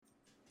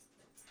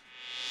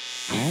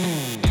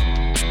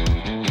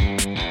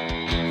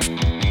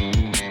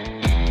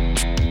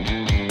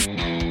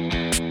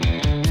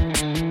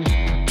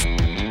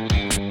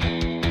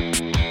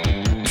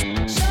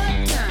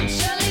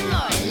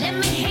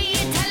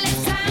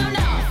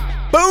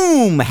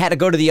Boom! Had to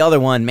go to the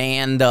other one,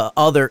 man. The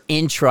other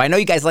intro. I know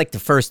you guys like the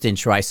first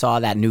intro. I saw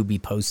that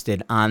newbie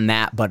posted on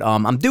that, but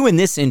I'm doing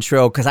this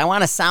intro because I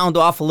want to sound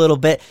off a little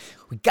bit.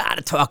 We got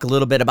to talk a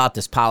little bit about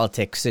this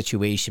politics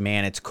situation,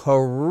 man. It's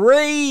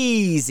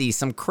crazy.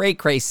 Some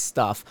cray-cray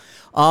stuff.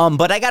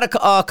 But I got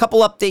a couple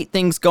update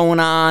things going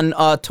on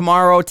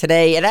tomorrow,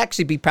 today. It'd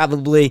actually be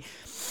probably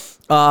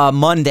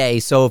Monday.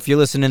 So if you're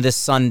listening to this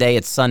Sunday,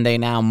 it's Sunday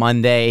now,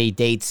 Monday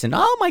dates. And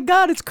oh my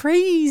God, it's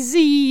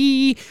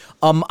crazy.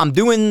 I'm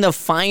doing the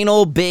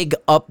final big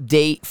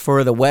update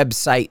for the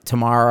website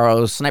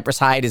tomorrow. Sniper's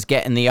Hide is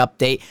getting the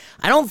update.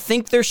 I don't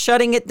think they're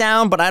shutting it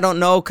down, but I don't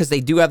know because they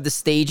do have the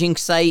staging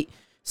site.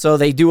 So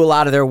they do a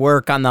lot of their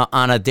work on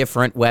a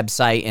different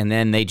website, and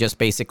then they just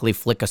basically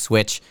flick a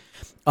switch.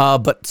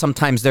 But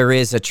sometimes there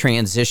is a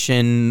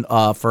transition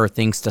for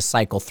things to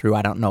cycle through.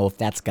 I don't know if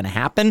that's going to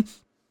happen.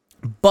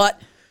 But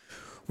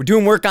we're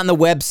doing work on the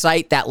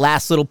website, that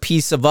last little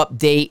piece of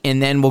update,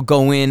 and then we'll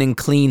go in and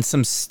clean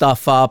some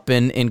stuff up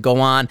and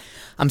go on.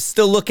 I'm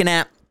still looking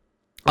at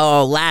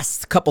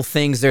last couple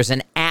things. There's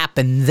an app,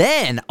 and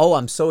then,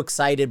 I'm so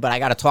excited, but I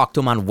got to talk to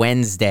him on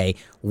Wednesday.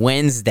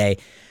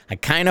 I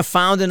kind of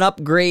found an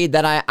upgrade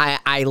that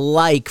I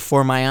like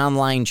for my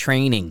online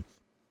training.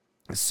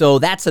 So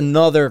that's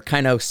another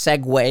kind of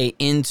segue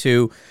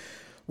into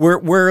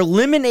we're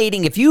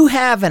eliminating, if you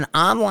have an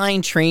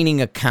online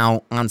training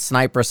account on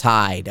Sniper's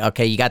Hide,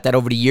 okay, you got that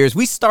over the years.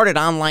 We started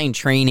online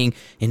training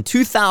in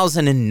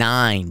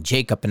 2009,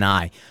 Jacob and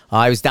I.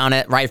 I was down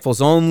at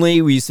Rifles Only.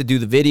 We used to do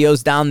the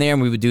videos down there,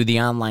 and we would do the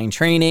online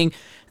training.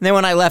 And then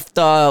when I left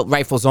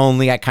Rifles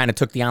Only, I kind of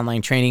took the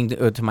online training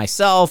to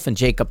myself, and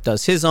Jacob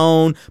does his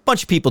own. A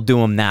bunch of people do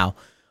them now.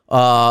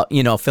 Phil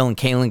and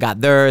Kaylin got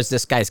theirs.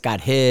 This guy's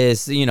got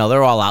his.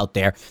 They're all out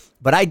there.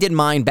 But I did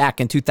mine back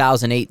in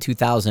 2008,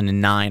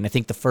 2009. I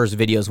think the first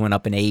videos went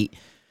up in 8,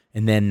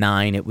 and then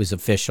 9, it was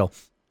official.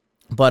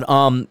 But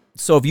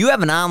so if you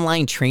have an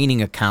online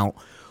training account,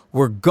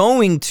 we're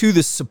going to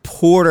the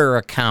supporter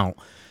account.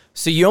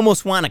 So you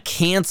almost want to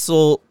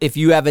cancel, if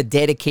you have a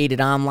dedicated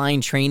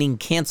online training,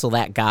 cancel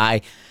that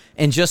guy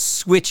and just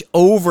switch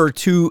over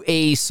to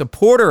a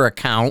supporter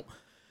account.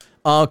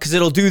 Because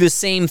it'll do the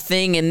same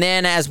thing, and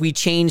then as we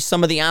change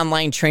some of the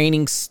online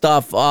training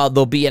stuff,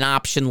 there'll be an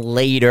option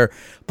later,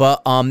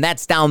 but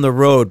that's down the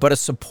road. But a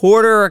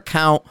supporter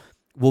account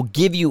will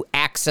give you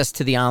access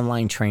to the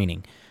online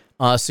training.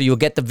 So you'll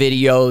get the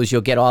videos, you'll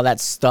get all that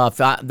stuff.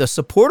 The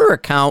supporter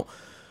account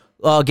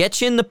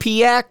gets you in the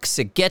PX,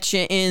 it gets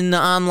you in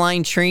the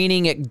online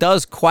training, it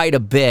does quite a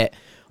bit.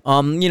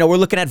 We're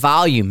looking at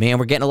volume, man.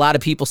 We're getting a lot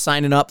of people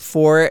signing up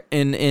for it,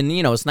 and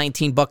it's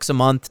 $19 a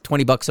month,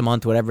 $20 a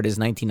month, whatever it is,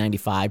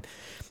 $19.95.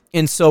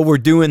 And so we're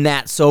doing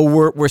that. So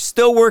we're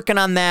still working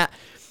on that.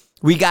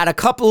 We got a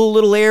couple of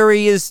little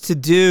areas to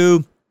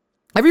do.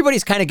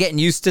 Everybody's kind of getting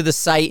used to the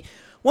site.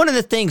 One of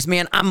the things,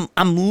 man, I'm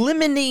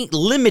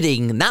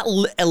limiting, not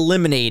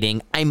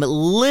eliminating. I'm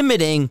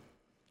limiting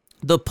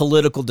the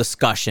political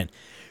discussion.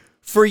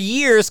 For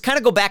years, kind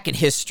of go back in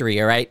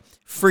history, all right?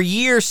 For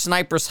years,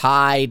 Sniper's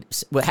Hide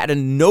had a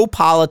no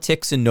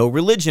politics and no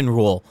religion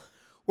rule.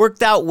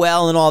 Worked out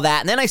well and all that.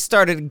 And then I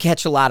started to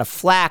catch a lot of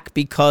flack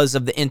because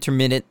of the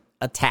intermittent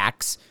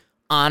attacks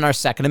on our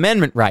Second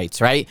Amendment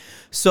rights, right?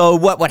 So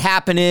what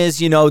happened is,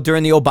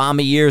 during the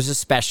Obama years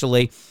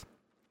especially,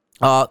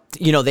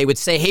 they would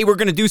say, hey, we're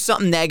going to do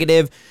something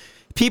negative.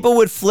 People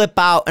would flip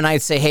out, and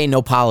I'd say, hey,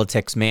 no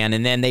politics, man.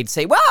 And then they'd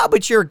say, well,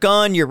 but your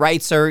gun, your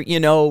rights are,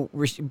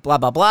 blah,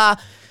 blah, blah.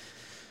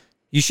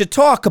 You should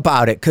talk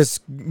about it because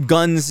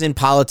guns and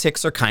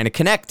politics are kind of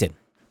connected.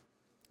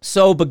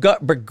 So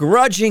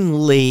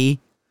begrudgingly,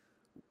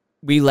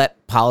 we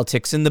let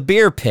politics in the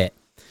beer pit.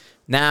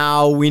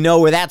 Now, we know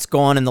where that's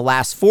gone in the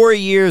last 4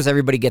 years.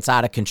 Everybody gets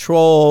out of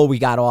control. We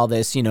got all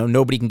this,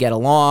 nobody can get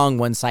along.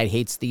 One side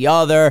hates the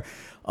other.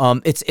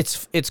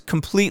 It's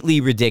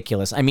completely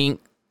ridiculous. I mean,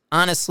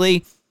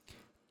 honestly,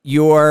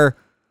 you're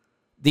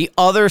the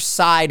other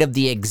side of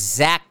the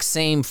exact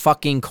same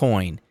fucking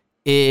coin.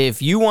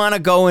 If you want to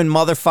go and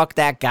motherfuck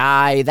that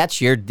guy, that's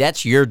your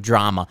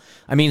drama.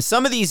 I mean,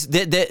 some of these,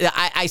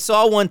 I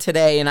saw one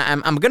today, and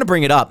I'm going to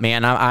bring it up,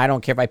 man. I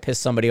don't care if I piss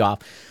somebody off.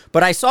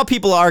 But I saw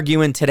people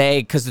arguing today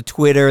because of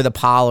Twitter, the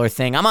Parler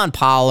thing. I'm on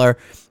Parler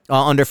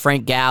under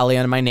Frank Galley,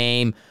 under my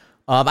name.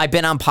 I've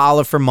been on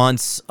Parler for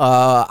months.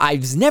 I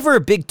was never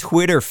a big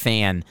Twitter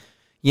fan.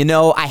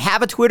 I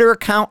have a Twitter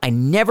account. I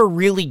never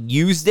really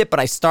used it, but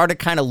I started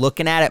kind of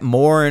looking at it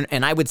more.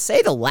 And I would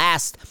say the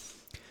last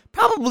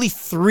probably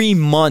 3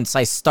 months,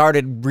 I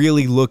started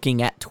really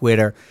looking at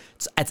Twitter.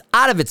 It's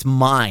out of its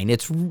mind.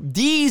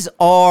 These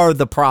are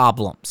the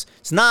problems.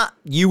 It's not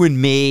you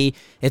and me.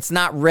 It's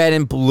not red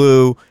and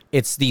blue.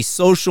 It's these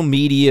social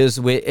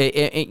medias where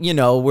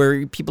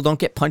people don't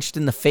get punched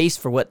in the face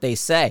for what they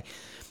say.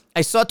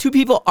 I saw two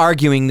people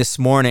arguing this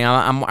morning.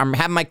 I'm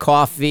having my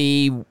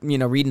coffee,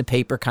 reading the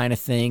paper kind of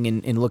thing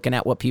and looking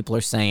at what people are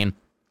saying.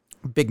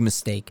 Big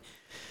mistake.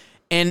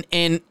 And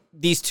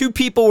these two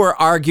people were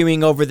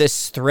arguing over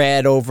this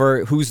thread,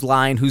 over who's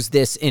lying, who's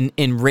this, in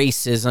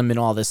racism and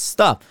all this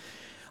stuff.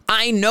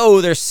 I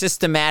know there's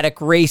systematic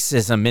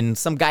racism, and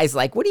some guys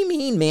like, what do you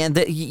mean, man?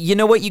 You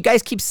know what? You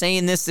guys keep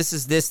saying this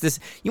is this.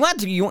 You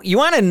want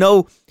to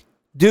know,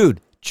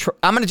 dude?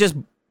 I'm gonna just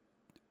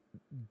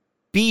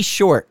be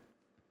short.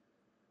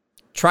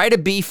 Try to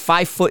be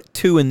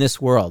 5'2" in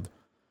this world,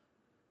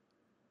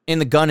 in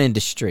the gun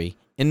industry,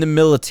 in the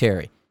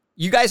military.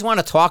 You guys want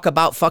to talk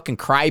about fucking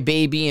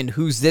crybaby and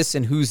who's this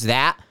and who's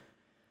that?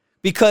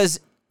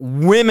 Because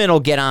women will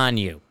get on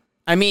you.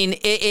 I mean,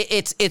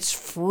 it's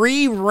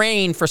free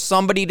reign for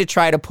somebody to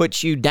try to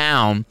put you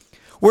down.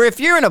 Where if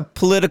you're in a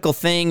political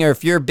thing or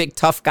if you're a big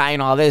tough guy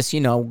and all this,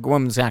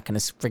 women's not going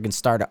to freaking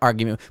start an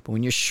argument. But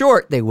when you're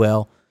short, they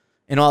will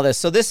and all this.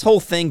 So this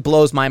whole thing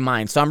blows my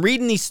mind. So I'm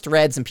reading these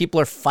threads and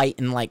people are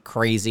fighting like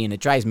crazy and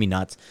it drives me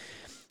nuts.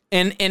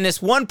 And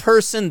this one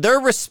person, their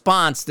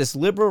response, this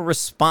liberal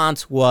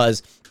response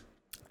was,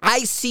 I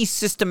see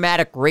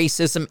systematic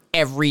racism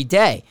every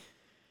day.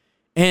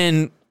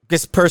 And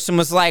this person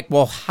was like,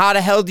 well, how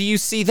the hell do you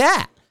see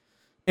that?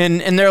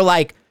 And they're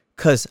like,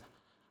 because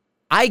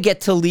I get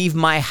to leave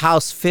my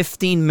house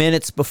 15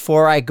 minutes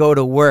before I go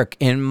to work,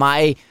 and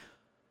my,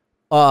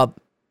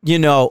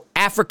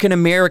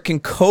 African-American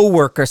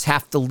coworkers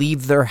have to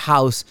leave their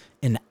house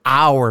an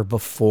hour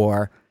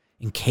before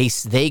in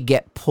case they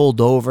get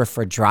pulled over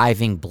for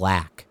driving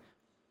black.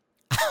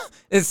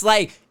 It's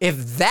like,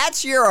 if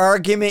that's your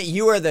argument,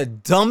 you are the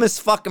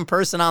dumbest fucking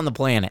person on the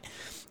planet.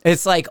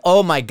 It's like,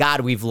 oh my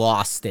God, we've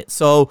lost it.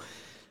 So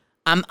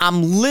I'm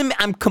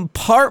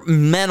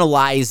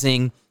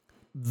compartmentalizing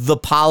the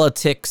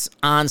politics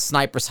on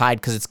Sniper's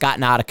Hide because it's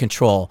gotten out of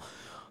control.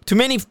 Too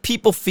many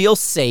people feel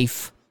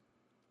safe.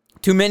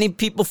 Too many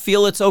people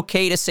feel it's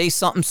okay to say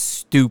something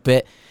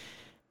stupid.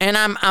 And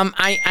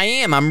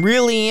I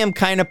really am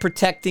kind of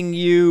protecting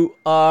you.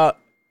 What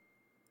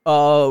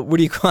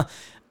do you call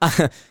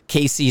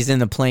Casey's in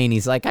the plane.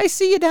 He's like, I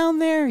see you down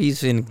there.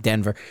 He's in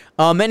Denver.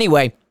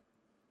 Anyway.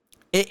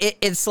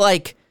 It's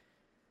like,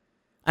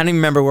 I don't even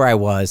remember where I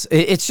was.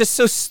 It's just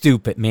so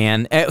stupid,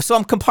 man. So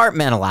I'm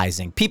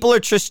compartmentalizing. People are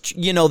just,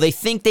 they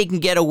think they can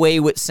get away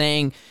with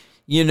saying,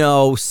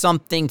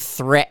 something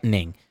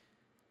threatening.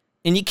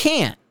 And you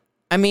can't.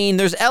 I mean,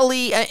 there's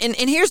Ellie, and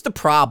here's the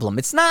problem.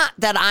 It's not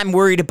that I'm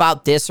worried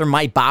about this or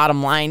my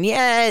bottom line.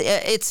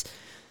 Yeah,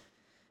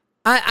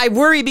 I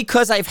worry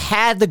because I've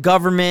had the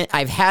government,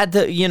 I've had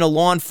the,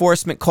 law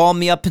enforcement call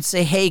me up and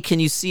say, hey, can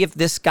you see if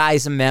this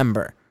guy's a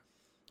member?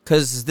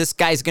 Because this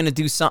guy's going to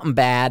do something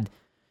bad.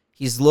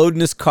 He's loading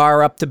his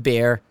car up to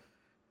bear.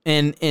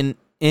 And can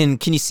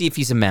you see if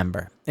he's a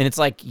member? And it's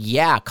like,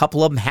 yeah, a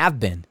couple of them have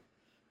been.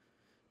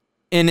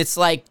 And it's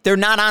like, they're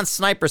not on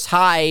Sniper's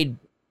Hide,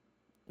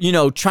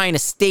 trying to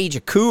stage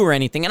a coup or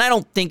anything. And I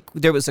don't think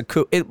there was a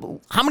coup.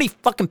 How many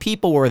fucking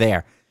people were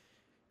there?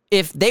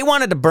 If they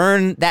wanted to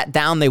burn that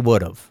down, they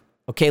would have.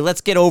 Okay,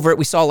 let's get over it.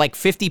 We saw like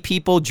 50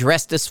 people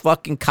dressed as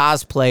fucking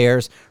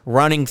cosplayers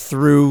running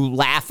through,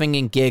 laughing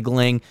and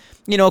giggling.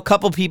 A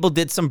couple people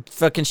did some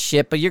fucking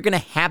shit, but you're going to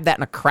have that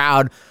in a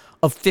crowd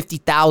of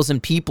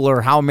 50,000 people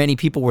or how many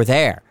people were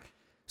there.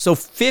 So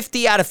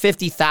 50 out of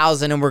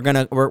 50,000, and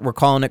we're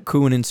calling it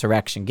coup and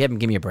insurrection. Give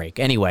me a break.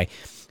 Anyway,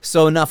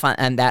 so enough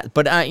on that.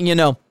 But,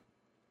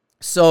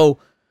 so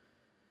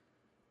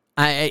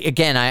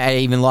I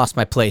even lost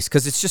my place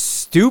because it's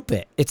just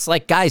stupid. It's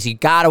like, guys, you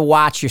got to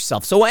watch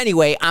yourself. So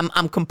anyway, I'm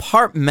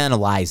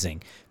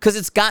compartmentalizing because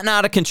it's gotten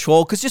out of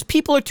control because just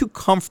people are too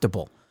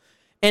comfortable.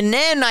 And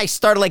then I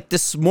started, like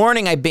this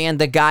morning, I banned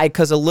the guy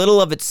because a little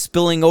of it's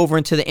spilling over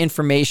into the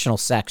informational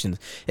sections.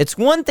 It's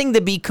one thing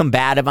to be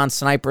combative on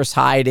Sniper's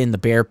Hide in the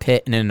bear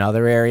pit and in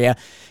another area.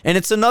 And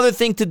it's another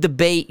thing to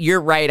debate,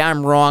 you're right,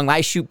 I'm wrong, I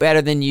shoot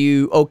better than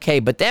you, okay.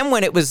 But then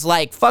when it was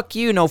like, fuck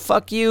you, no,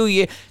 fuck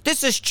you,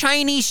 this is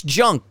Chinese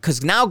junk,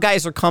 because now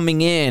guys are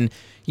coming in,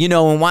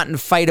 and wanting to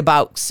fight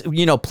about,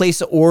 place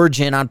of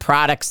origin on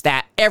products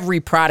that every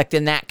product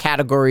in that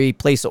category,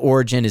 place of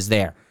origin is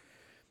there.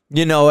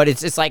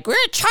 It's like, we're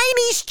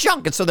Chinese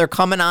junk. And so they're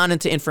coming on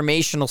into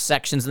informational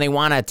sections and they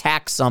want to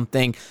attack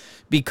something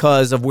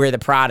because of where the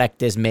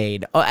product is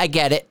made. Oh, I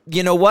get it.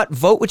 You know what?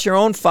 Vote with your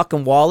own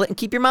fucking wallet and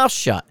keep your mouth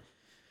shut.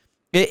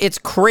 It's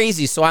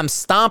crazy. So I'm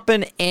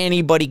stomping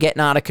anybody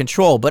getting out of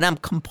control, but I'm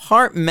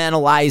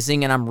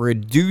compartmentalizing and I'm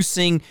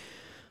reducing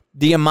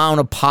the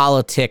amount of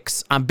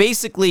politics. I'm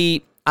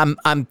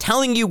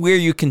telling you where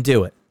you can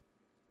do it.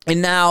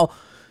 And now,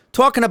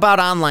 talking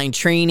about online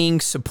training,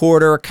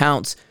 supporter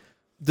accounts,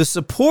 the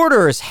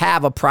supporters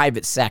have a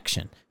private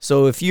section.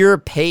 So if you're a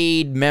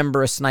paid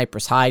member of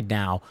Sniper's Hide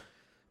now,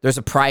 there's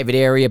a private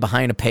area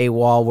behind a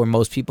paywall where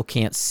most people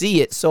can't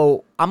see it.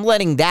 So I'm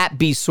letting that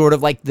be sort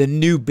of like the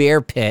new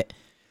bear pit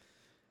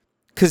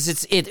because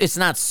it's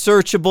not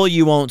searchable.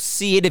 You won't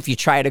see it. If you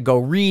try to go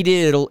read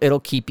it,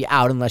 it'll keep you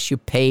out unless you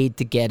paid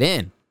to get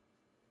in.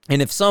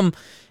 And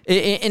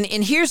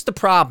and here's the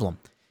problem.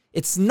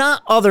 It's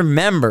not other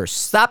members.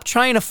 Stop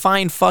trying to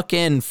find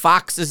fucking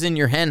foxes in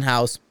your hen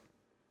house.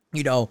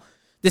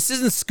 This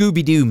isn't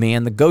Scooby-Doo,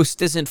 man. The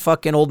ghost isn't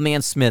fucking Old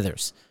Man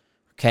Smithers,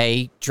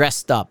 okay,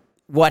 dressed up.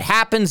 what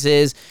happens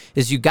is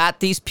you got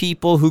these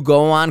people who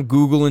go on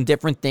Google and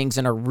different things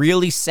and are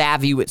really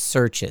savvy with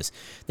searches.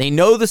 They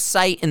know the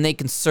site and they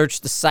can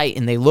search the site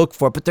and they look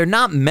for it, but they're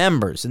not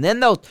members. And then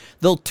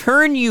they'll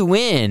turn you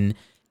in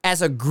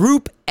as a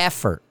group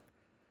effort.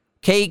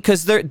 Okay,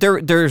 because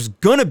there's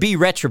going to be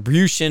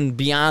retribution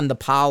beyond the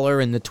Parler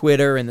and the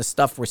Twitter and the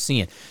stuff we're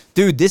seeing.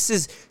 Dude,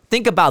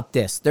 think about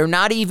this. They're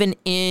not even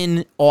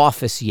in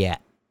office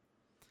yet.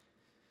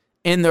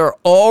 And they're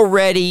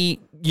already,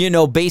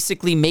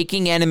 basically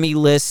making enemy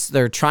lists.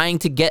 They're trying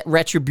to get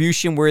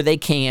retribution where they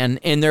can.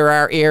 And there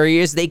are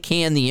areas they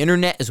can. The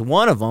internet is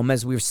one of them,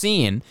 as we're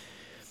seeing.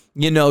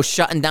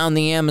 Shutting down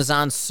the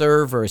Amazon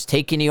servers,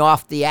 taking you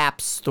off the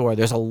App Store.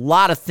 There's a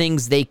lot of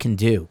things they can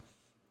do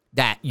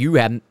that you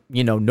have,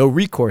 no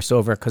recourse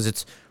over because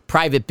it's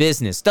private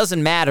business.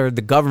 Doesn't matter, the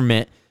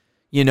government,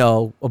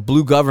 a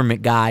blue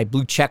government guy,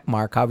 blue check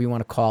mark, however you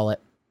want to call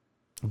it.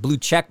 Blue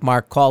check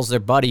mark calls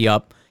their buddy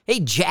up. Hey,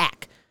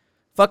 Jack,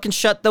 fucking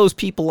shut those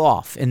people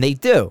off. And they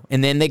do.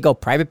 And then they go,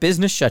 private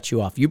business shut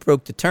you off. You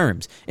broke the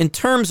terms. And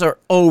terms are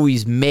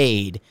always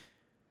made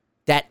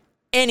that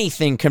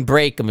anything can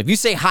break them. If you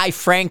say, hi,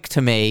 Frank,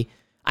 to me,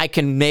 I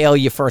can nail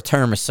you for a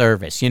term of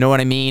service. You know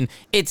what I mean?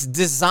 It's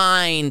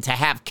designed to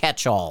have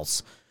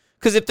catch-alls.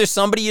 Because if there's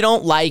somebody you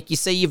don't like, you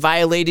say you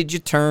violated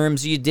your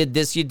terms, you did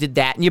this, you did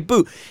that, and you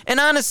boot. And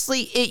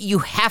honestly, you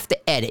have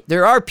to edit.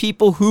 There are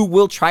people who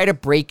will try to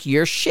break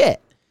your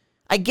shit.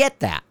 I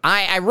get that.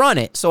 I run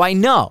it, so I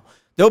know.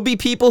 There'll be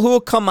people who will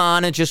come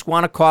on and just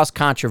want to cause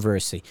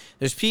controversy.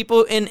 There's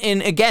people, and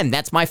again,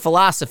 that's my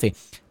philosophy.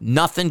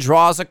 Nothing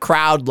draws a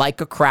crowd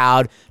like a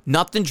crowd.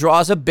 Nothing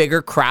draws a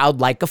bigger crowd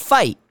like a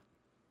fight.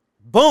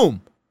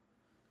 Boom.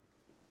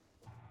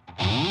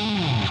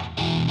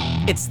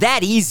 It's that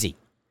easy.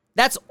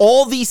 That's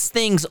all these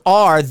things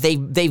are. They've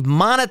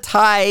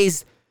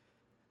monetized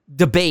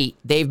debate.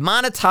 They've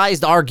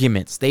monetized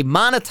arguments. They've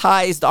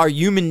monetized our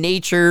human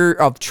nature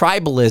of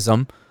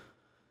tribalism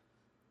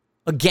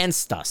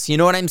against us. You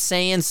know what I'm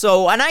saying?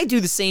 So, and I do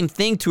the same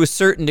thing to a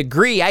certain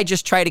degree. I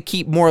just try to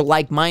keep more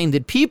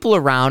like-minded people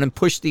around and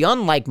push the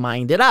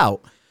unlike-minded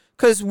out.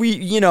 Because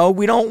we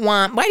don't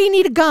want, why do you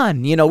need a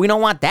gun? We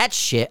don't want that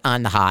shit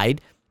on the hide.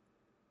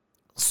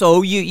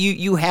 So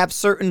you have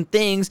certain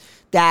things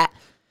that,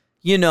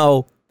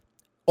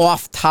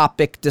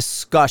 off-topic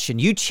discussion.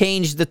 You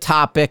change the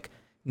topic,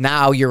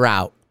 now you're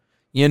out.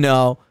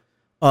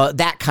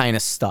 That kind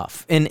of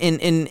stuff. And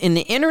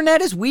the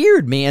internet is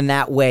weird, man,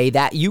 that way,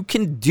 that you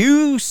can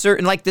do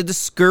certain, like the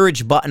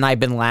discourage button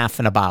I've been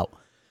laughing about.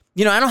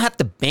 I don't have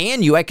to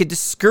ban you. I could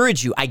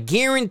discourage you. I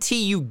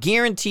guarantee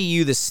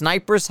you the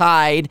Sniper's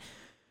Hide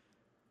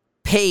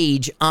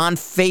page on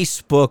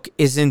Facebook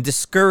is in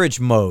discourage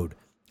mode.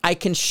 I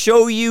can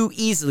show you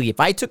easily. If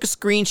I took a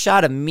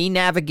screenshot of me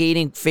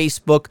navigating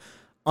Facebook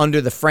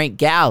under the Frank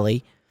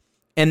Galley,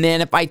 and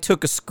then if I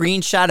took a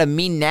screenshot of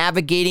me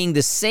navigating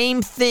the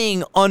same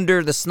thing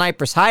under the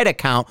Sniper's Hide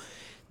account,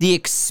 the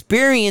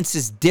experience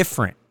is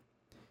different.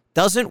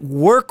 Doesn't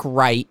work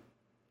right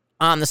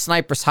on the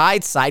Sniper's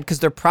Hide side because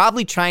they're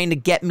probably trying to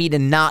get me to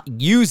not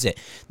use it.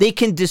 They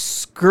can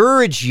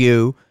discourage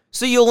you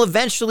so you'll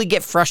eventually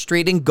get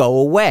frustrated and go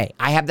away.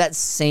 I have that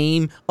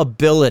same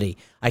ability.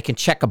 I can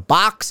check a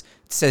box.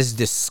 It says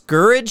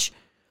discourage,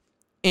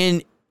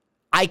 and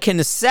I can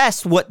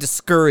assess what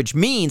discourage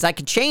means. I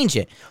can change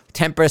it.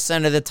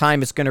 10% of the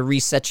time, it's going to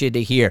reset you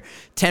to here.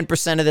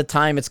 10% of the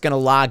time, it's going to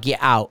log you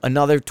out.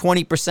 Another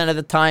 20% of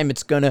the time,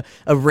 it's going to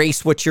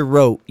erase what you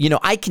wrote.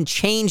 I can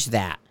change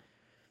that.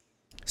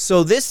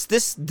 So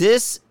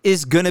this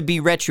is going to be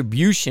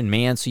retribution,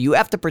 man. So you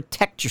have to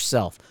protect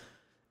yourself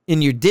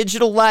in your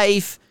digital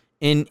life,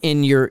 in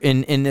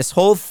this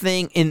whole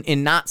thing,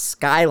 in not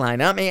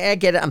Skyline. I mean, I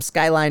get it. I'm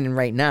Skylining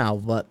right now,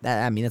 but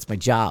that's my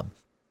job.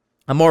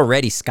 I'm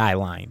already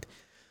Skylined.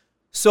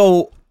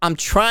 So I'm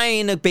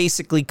trying to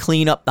basically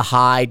clean up the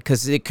hide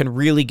because it can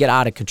really get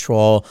out of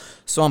control.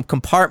 So I'm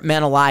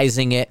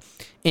compartmentalizing it.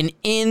 And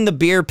in the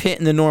beer pit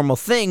and the normal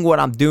thing,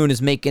 what I'm doing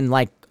is making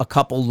like a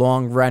couple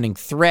long-running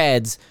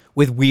threads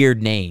with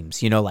weird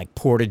names, like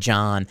Porta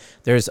John.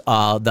 There's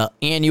the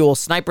annual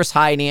Sniper's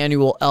Hide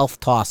annual elf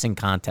tossing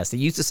contest. It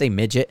used to say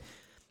midget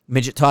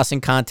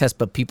tossing contest,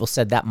 but people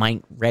said that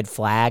might red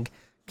flag.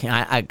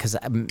 Because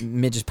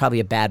midget's probably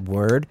a bad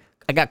word.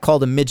 I got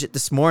called a midget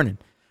this morning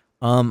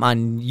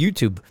on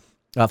YouTube.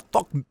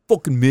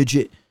 Fucking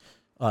midget.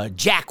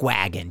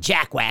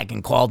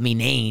 Jackwagon called me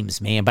names,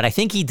 man. But I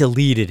think he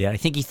deleted it. I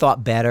think he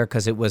thought better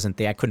because it wasn't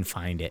there. I couldn't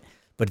find it.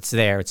 But it's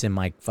there. It's in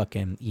my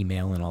fucking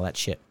email and all that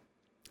shit.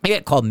 I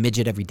get called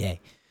midget every day.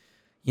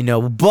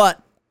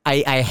 But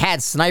I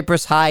had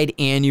Sniper's Hide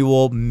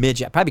annual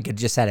midget. I probably could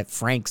have just had it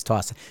Frank's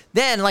toss.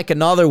 Then like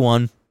another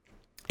one.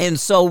 And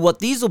so what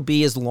these will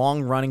be is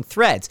long-running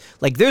threads.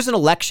 Like there's an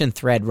election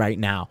thread right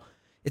now.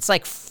 It's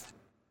like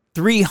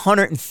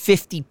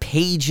 350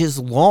 pages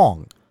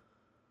long.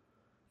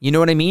 You know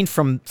what I mean?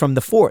 From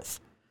the 4th.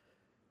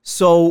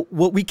 So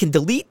what we can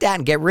delete that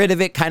and get rid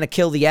of it, kind of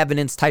kill the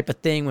evidence type of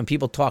thing when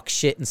people talk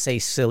shit and say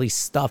silly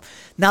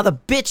stuff. Now the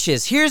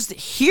bitches,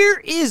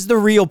 here is the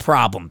real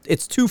problem.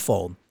 It's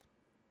twofold.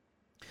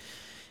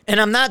 And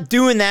I'm not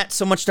doing that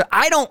so much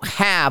I don't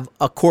have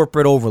a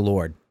corporate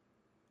overlord.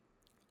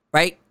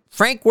 Right?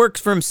 Frank works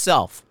for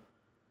himself.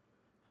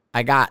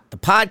 I got the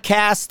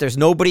podcast. There's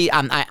nobody.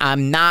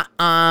 I'm not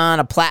on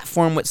a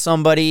platform with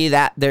somebody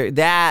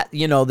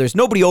there's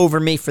nobody over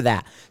me for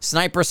that.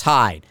 Sniper's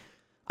Hide.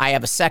 I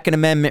have a Second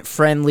Amendment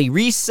friendly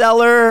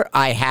reseller.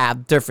 I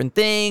have different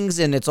things,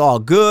 and it's all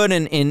good.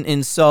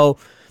 And so,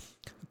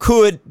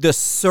 could the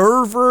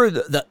server,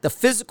 the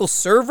physical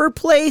server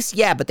place?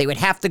 Yeah, but they would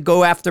have to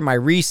go after my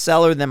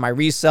reseller. Then my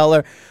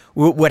reseller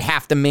would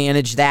have to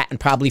manage that and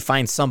probably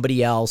find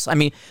somebody else. I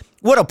mean,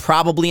 what'll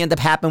probably end up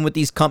happening with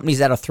these companies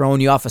that are throwing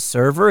you off a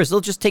server is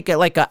they'll just take it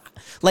like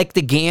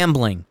the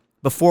gambling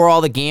before all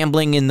the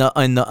gambling in the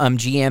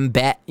MGM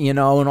bet, and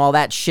all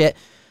that shit.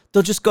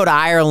 They'll just go to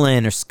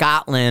Ireland or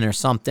Scotland or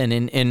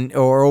something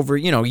or over,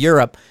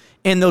 Europe,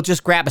 and they'll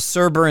just grab a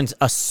server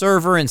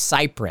in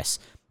Cyprus.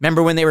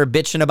 Remember when they were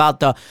bitching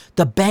about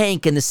the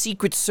bank and the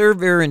secret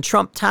server and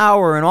Trump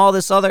Tower and all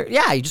this other?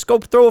 Yeah, you just go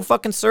throw a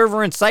fucking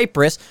server in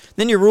Cyprus,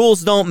 then your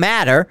rules don't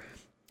matter,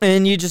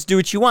 and you just do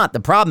what you want. The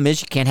problem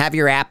is you can't have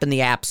your app in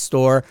the App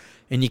Store,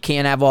 and you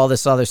can't have all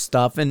this other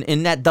stuff,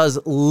 and that does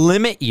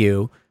limit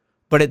you,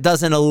 but it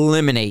doesn't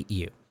eliminate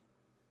you.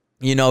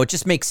 It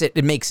just makes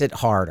it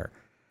harder.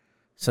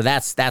 So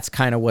that's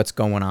kind of what's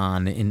going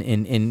on.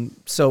 And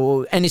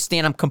so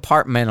understand I'm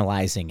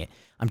compartmentalizing it.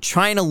 I'm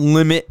trying to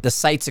limit the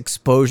site's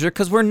exposure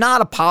because we're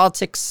not a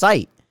politics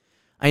site.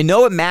 I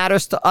know it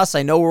matters to us.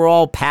 I know we're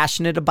all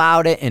passionate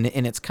about it, and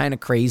it's kind of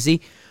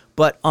crazy.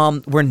 But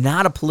we're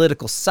not a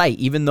political site,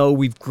 even though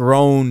we've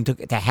grown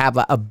to have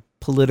a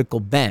political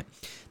bent.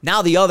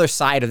 Now the other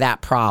side of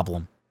that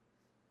problem.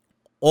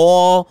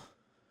 All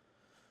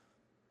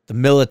the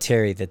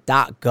military, the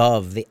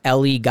 .gov, the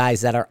LE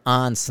guys that are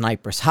on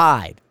Sniper's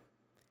Hide,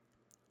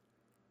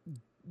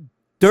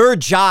 their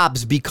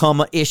jobs become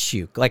an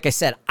issue. Like I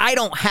said, I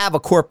don't have a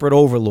corporate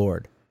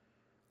overlord.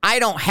 I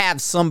don't have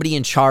somebody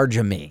in charge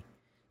of me.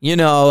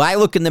 I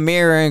look in the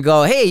mirror and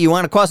go, hey, you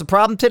want to cause a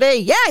problem today?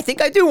 Yeah, I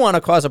think I do want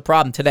to cause a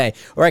problem today.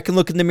 Or I can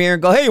look in the mirror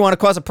and go, hey, you want to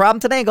cause a problem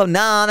today? And go,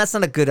 no, that's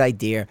not a good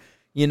idea.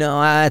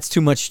 It's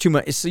too much.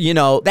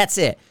 That's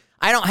it.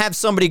 I don't have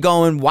somebody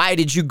going, why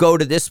did you go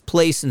to this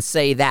place and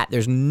say that?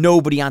 There's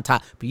nobody on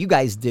top. But you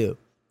guys do.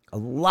 A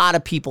lot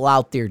of people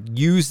out there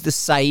use the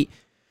site.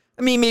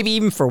 I mean, maybe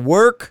even for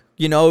work,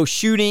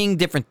 shooting,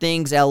 different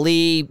things,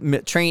 LE,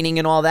 training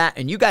and all that.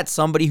 And you got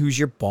somebody who's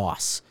your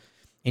boss.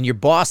 And your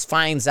boss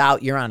finds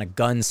out you're on a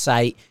gun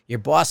site. Your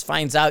boss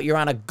finds out you're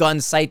on a gun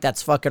site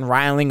that's fucking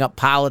riling up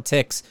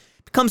politics.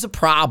 It becomes a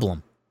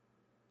problem.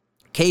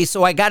 Okay,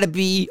 so I got to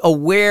be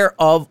aware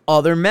of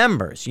other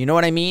members. You know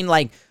what I mean?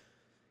 Like,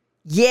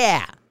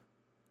 yeah,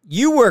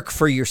 you work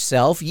for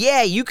yourself.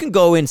 Yeah, you can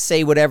go and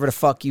say whatever the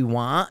fuck you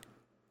want.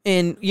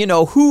 And,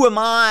 who am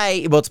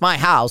I? Well, it's my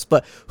house,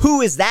 but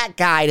who is that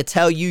guy to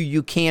tell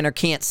you can or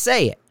can't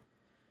say it?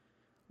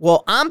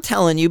 Well, I'm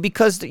telling you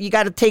because you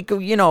got to take,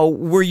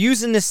 we're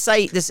using this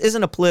site. This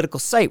isn't a political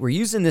site. We're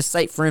using this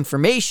site for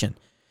information.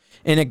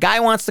 And a guy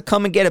wants to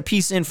come and get a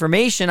piece of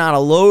information on a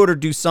load or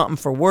do something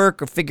for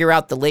work or figure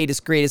out the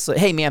latest, greatest.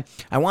 Hey, man,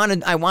 I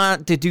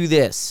want to do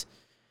this.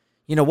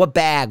 What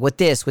bag, what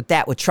this, what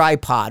that, what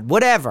tripod,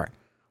 whatever.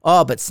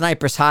 Oh, but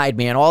Sniper's Hide,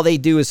 man, all they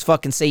do is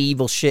fucking say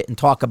evil shit and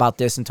talk about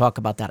this and talk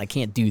about that. I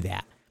can't do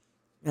that.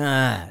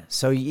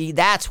 So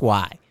that's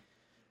why.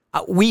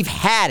 We've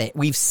had it.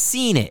 We've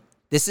seen it.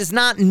 This is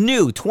not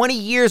new. 20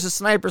 years of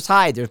Sniper's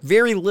Hide. There's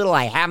very little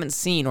I haven't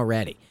seen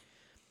already.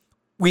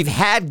 We've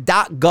had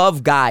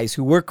 .gov guys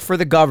who work for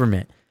the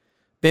government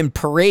been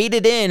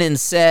paraded in and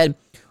said,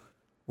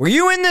 were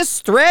you in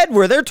this thread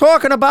where they're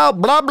talking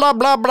about blah, blah,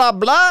 blah, blah,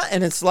 blah?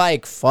 And it's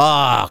like,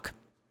 fuck.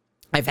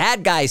 I've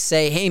had guys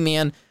say, hey,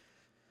 man,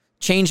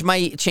 change my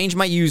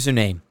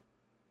username.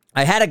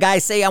 I had a guy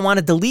say I want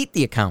to delete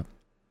the account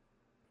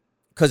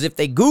because if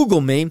they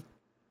Google me,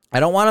 I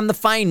don't want them to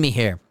find me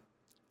here.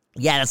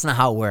 Yeah, that's not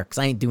how it works.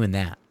 I ain't doing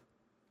that.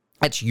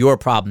 That's your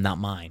problem, not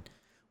mine.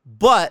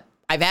 But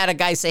I've had a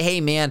guy say, hey,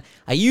 man,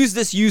 I use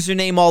this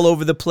username all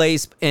over the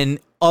place and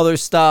other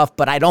stuff,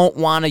 but I don't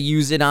want to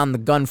use it on the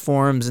gun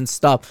forums and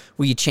stuff.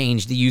 Will you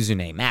change the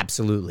username?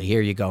 Absolutely.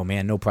 Here you go,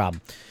 man. No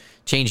problem.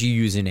 Change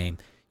your username.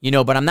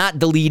 But I'm not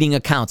deleting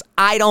accounts.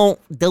 I don't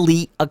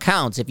delete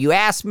accounts. If you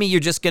ask me, you're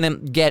just going to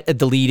get a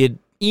deleted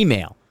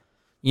email,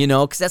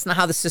 because that's not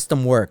how the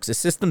system works. The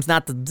system's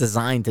not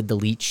designed to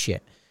delete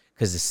shit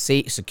because of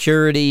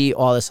security,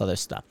 all this other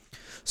stuff.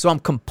 So I'm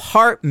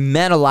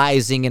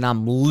compartmentalizing and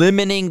I'm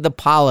limiting the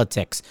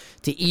politics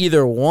to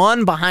either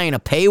one, behind a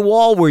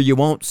paywall where you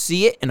won't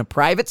see it in a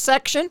private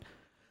section,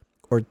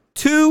 or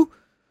two,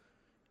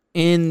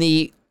 in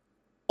the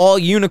all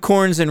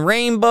unicorns and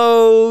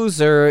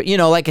rainbows, or,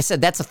 like I said,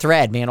 that's a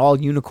thread, man, all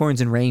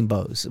unicorns and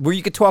rainbows, where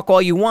you could talk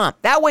all you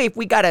want. That way, if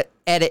we got to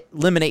edit,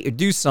 eliminate, or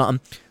do something,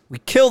 we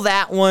kill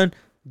that one,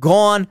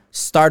 gone,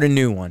 start a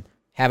new one.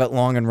 have it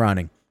long and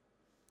running.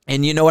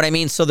 And you know what I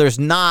mean? So there's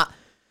not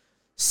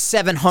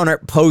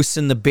 700 posts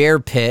in the bear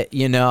pit,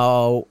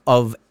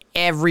 of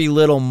every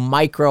little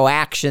micro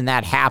action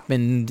that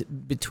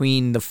happened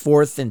between the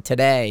 4th and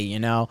today,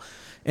 And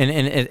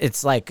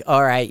it's like,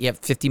 all right, you have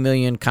 50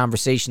 million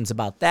conversations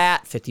about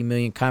that, 50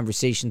 million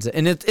conversations.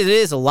 And it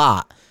is a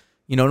lot.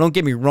 Don't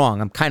get me wrong.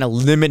 I'm kind of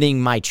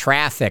limiting my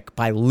traffic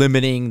by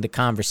limiting the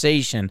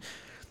conversation,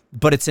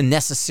 but it's a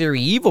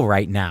necessary evil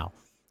right now.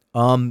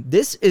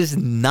 This is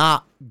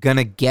not going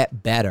to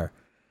get better.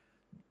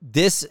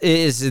 This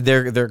is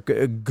their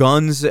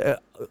guns.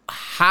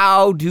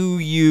 How do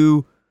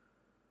you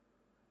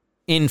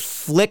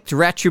inflict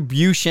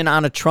retribution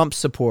on a Trump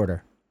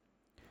supporter?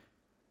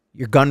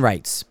 Your gun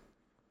rights.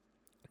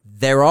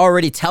 They're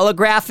already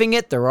telegraphing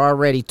it. They're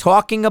already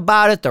talking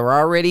about it. They're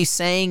already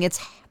saying it's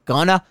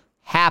gonna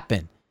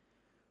happen.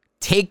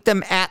 Take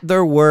them at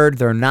their word.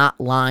 They're not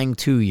lying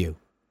to you.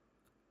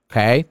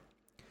 Okay?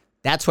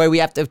 That's why we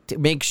have to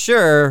make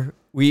sure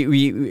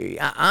we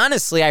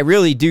honestly, I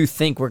really do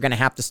think we're going to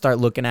have to start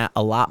looking at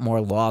a lot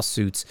more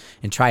lawsuits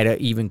and try to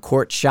even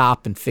court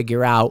shop and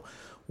figure out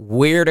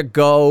where to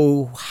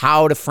go,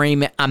 how to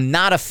frame it. I'm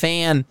not a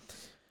fan.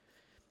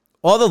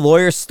 All the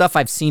lawyer stuff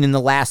I've seen in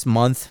the last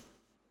month,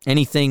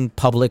 anything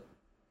public,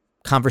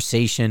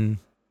 conversation,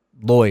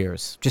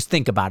 lawyers, just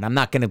think about it. I'm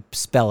not going to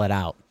spell it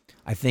out.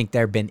 I think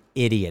they've been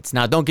idiots.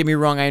 Now, don't get me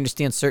wrong. I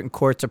understand certain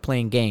courts are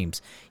playing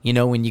games.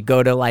 When you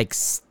go to like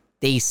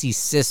Stacey's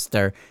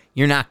sister,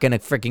 you're not going to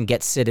freaking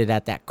get seated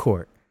at that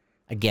court.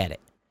 I get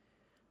it.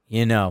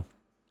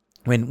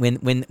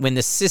 When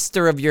the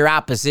sister of your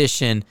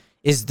opposition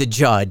is the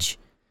judge,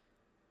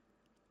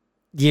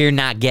 you're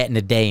not getting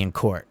a day in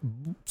court.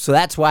 So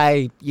that's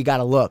why you got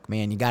to look,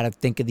 man. You got to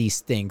think of these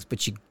things,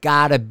 but you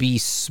got to be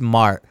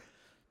smart.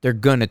 They're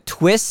going to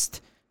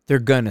twist. They're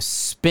going to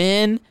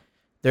spin.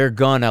 They're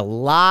going to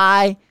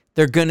lie.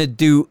 They're going to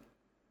do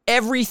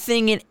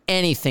everything and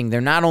anything.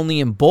 They're not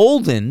only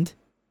emboldened,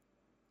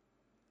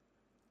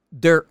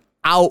 they're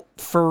out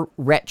for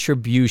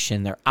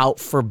retribution. They're out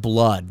for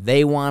blood.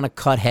 They want to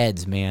cut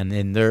heads, man,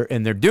 and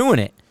they're doing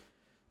it.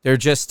 They're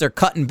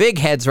cutting big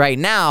heads right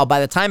now. By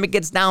the time it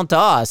gets down to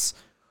us,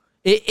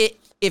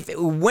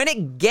 when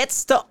it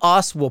gets to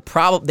us,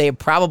 they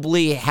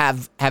probably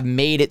have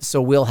made it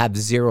so we'll have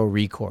zero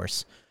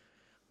recourse.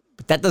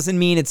 But that doesn't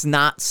mean it's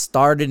not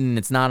started and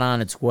it's not on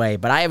its way.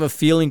 But I have a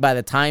feeling by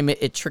the time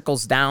it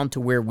trickles down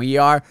to where we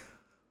are,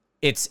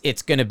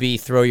 it's going to be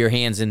throw your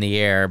hands in the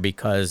air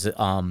because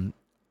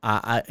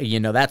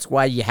that's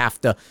why you have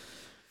to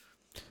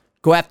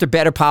go after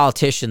better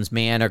politicians,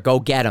 man, or go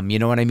get them. You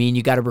know what I mean?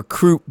 You got to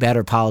recruit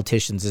better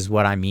politicians is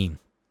what I mean.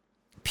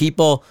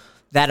 People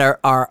that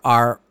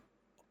are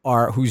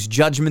whose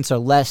judgments are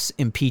less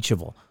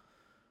impeachable.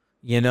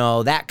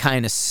 That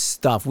kind of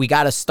stuff. We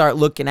got to start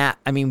looking at,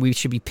 we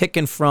should be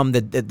picking from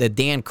the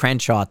Dan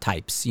Crenshaw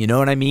types. You know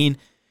what I mean?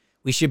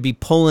 We should be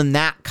pulling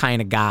that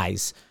kind of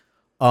guys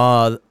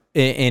and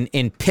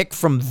pick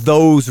from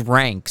those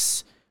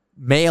ranks,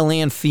 male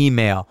and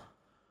female.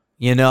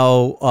 Just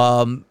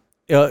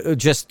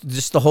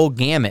the whole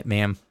gamut,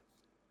 man.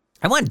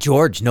 I want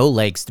George No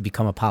Legs to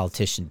become a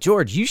politician.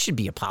 George, you should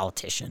be a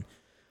politician.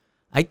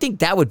 I think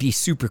that would be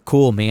super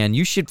cool, man.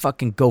 You should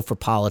fucking go for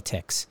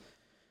politics.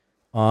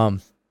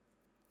 And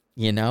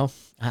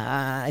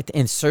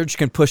Serge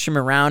can push him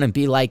around and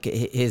be like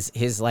his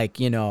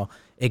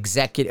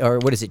executive, or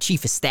what is it,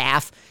 chief of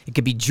staff. It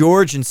could be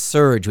George and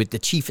Serge with the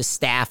chief of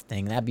staff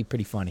thing. That'd be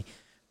pretty funny.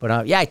 But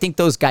I think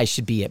those guys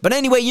should be it. But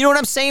anyway, you know what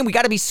I'm saying? We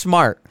got to be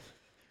smart.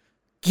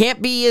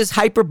 Can't be as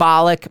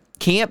hyperbolic.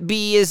 Can't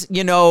be as,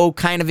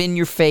 kind of in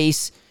your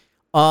face.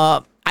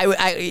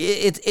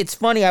 It's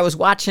funny. I was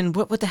watching,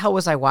 what the hell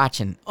was I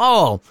watching?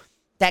 Oh,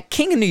 that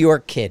King of New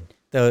York kid.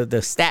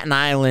 The Staten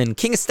Island,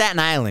 King of Staten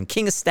Island,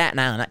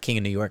 not King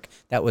of New York.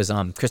 That was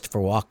Christopher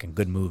Walken,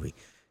 good movie.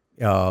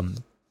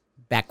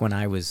 Back when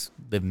I was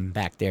living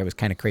back there, it was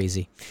kind of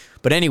crazy.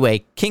 But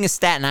anyway, King of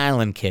Staten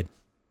Island kid.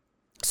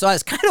 So I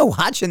was kind of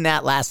watching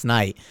that last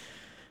night.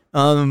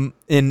 It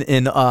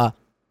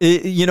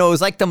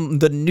was like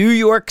the New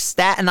York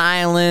Staten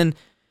Island,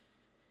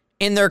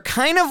 and they're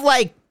kind of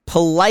like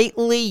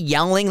politely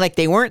yelling, like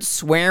they weren't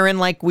swearing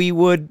like we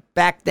would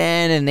back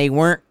then, and they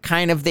were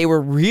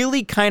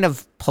really kind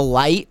of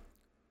polite,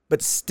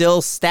 but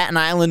still Staten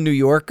Island New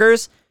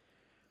Yorkers,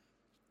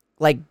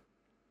 like,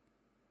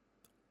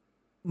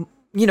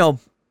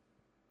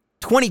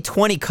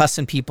 2020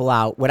 cussing people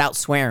out without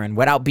swearing,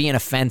 without being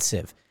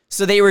offensive.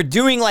 So they were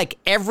doing like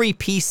every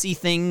PC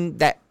thing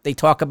that they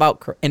talk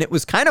about, and it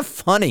was kind of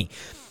funny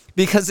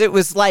because it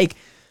was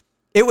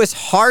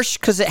harsh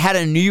because it had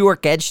a New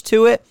York edge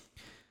to it,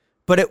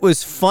 but it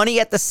was funny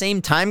at the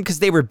same time because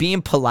they were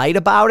being polite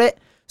about it.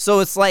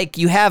 So it's like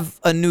you have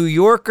a New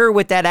Yorker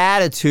with that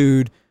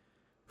attitude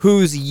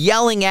who's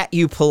yelling at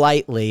you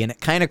politely, and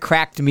it kind of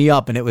cracked me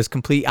up, and it was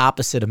complete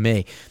opposite of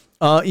me.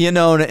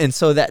 And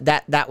so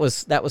that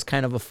was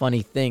kind of a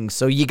funny thing.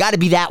 So you got to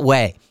be that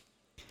way.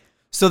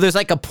 So there's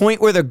like a point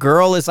where the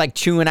girl is like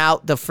chewing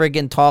out the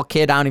friggin' tall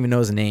kid. I don't even know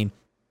his name.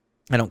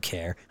 I don't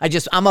care.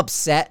 I'm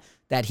upset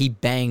that he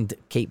banged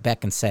Kate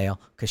Beckinsale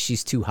because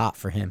she's too hot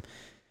for him.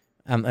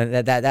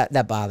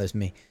 That bothers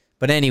me.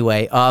 But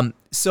anyway,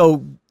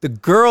 so the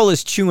girl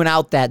is chewing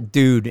out that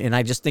dude, and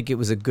I just think it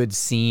was a good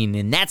scene,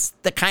 and that's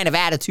the kind of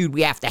attitude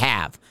we have to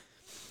have.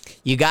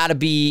 You gotta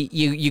be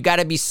you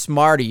gotta be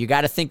smarter. You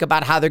gotta think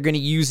about how they're gonna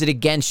use it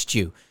against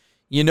you.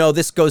 You know,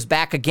 this goes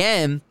back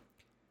again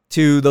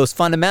to those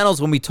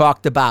fundamentals when we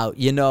talked about,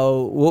 you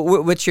know,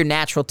 what's your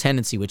natural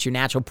tendency? What's your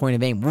natural point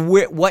of aim?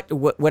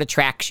 What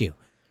attracts you?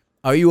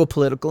 Are you a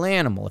political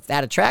animal? If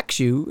that attracts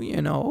you,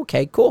 you know,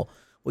 okay, cool.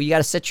 Well, you got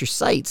to set your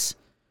sight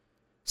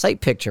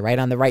picture right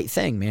on the right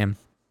thing, man.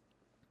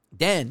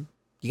 Then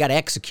you got to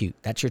execute.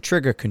 That's your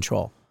trigger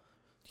control.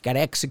 You got to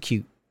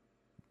execute.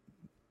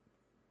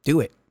 Do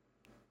it.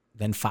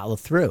 Then follow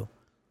through.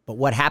 But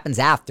what happens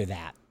after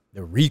that?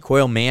 The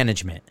recoil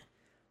management,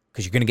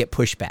 because you're going to get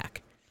pushback.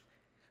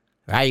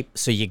 Right?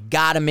 So you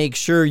got to make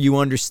sure you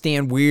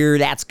understand where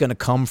that's going to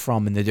come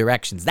from in the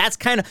directions. That's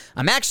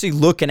I'm actually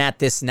looking at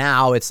this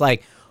now. It's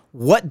like,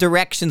 what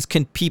directions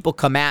can people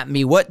come at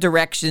me? What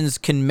directions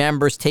can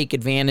members take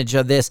advantage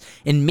of this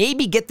and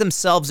maybe get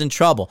themselves in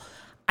trouble?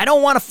 I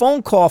don't want a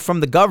phone call from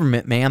the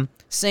government, man,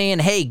 saying,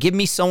 hey, give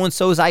me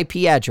so-and-so's IP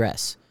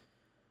address.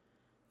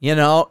 You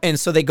know, and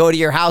so they go to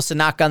your house and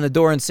knock on the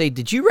door and say,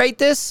 did you write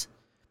this?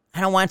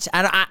 I don't want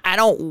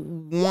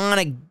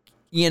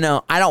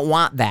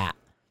that.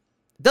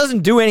 It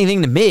doesn't do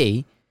anything to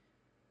me.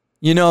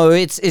 You know,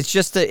 it's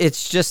just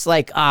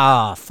like,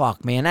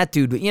 fuck, man, that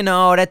dude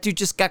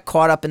just got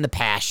caught up in the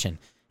passion.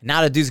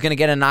 Now the dude's going to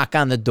get a knock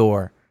on the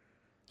door.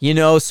 You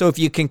know, so if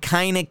you can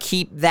kind of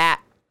keep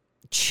that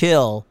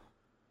chill,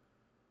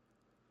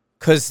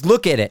 because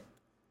look at it.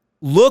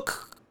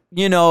 Look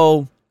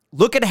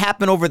at it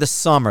happen over the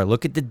summer.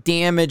 Look at the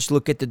damage.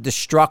 Look at the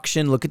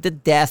destruction. Look at the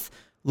death.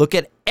 Look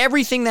at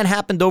everything that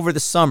happened over the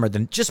summer.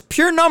 Then just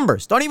pure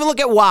numbers. Don't even look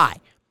at why.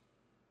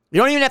 You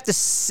don't even have to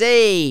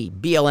say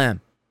BLM.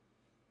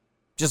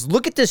 Just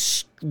look at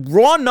this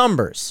raw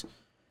numbers.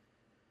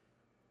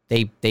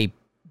 Our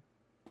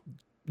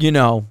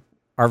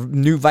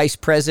new vice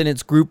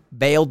president's group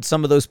bailed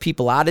some of those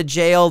people out of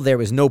jail. There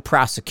was no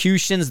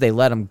prosecutions. They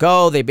let them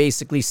go. They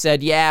basically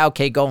said, yeah,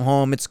 okay, go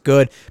home. It's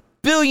good.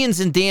 Billions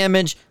in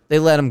damage. They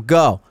let them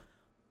go.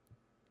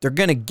 They're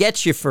going to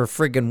get you for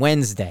friggin'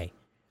 Wednesday.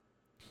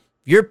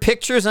 Your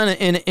picture's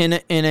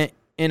in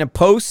a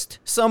post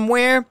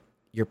somewhere,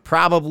 you're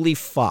probably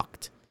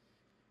fucked.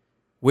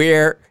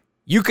 Where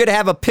you could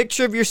have a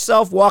picture of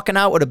yourself walking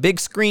out with a big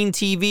screen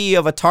TV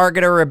of a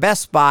Target or a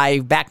Best Buy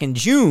back in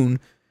June,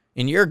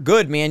 and you're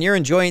good, man. You're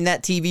enjoying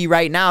that TV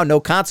right now, no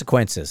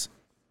consequences.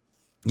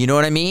 You know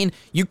what I mean?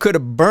 You could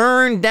have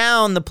burned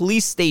down the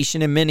police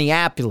station in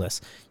Minneapolis.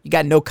 You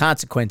got no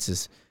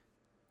consequences.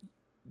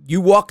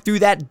 You walked through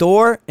that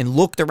door and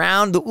looked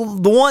around.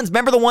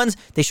 Remember the ones?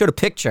 They showed a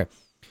picture.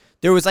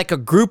 There was like a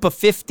group of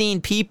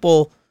 15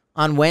 people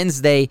on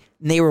Wednesday,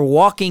 and they were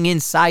walking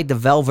inside the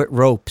velvet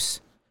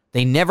ropes.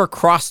 They never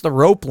crossed the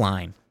rope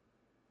line.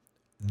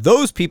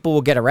 Those people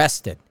will get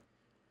arrested.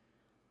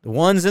 The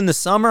ones in the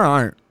summer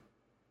aren't.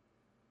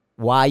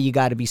 Why? You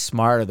got to be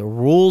smarter. The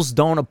rules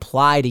don't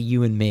apply to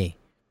you and me.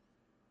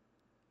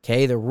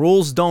 Okay? The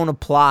rules don't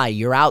apply.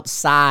 You're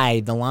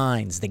outside the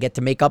lines. They get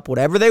to make up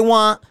whatever they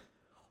want,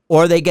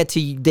 or they get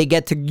to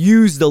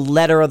use the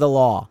letter of the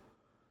law.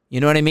 You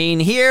know what I mean?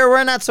 Here,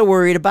 we're not so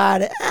worried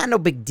about it. No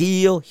big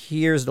deal.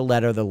 Here's the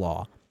letter of the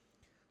law.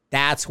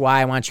 That's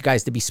why I want you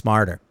guys to be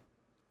smarter.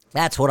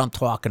 That's what I'm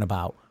talking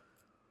about.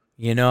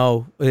 You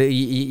know, you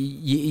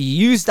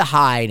use the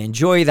hide,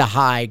 enjoy the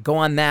hide, go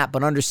on that,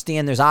 but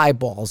understand there's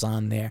eyeballs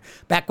on there.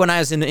 Back when I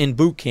was in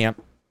boot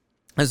camp,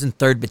 I was in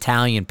 3rd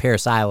Battalion,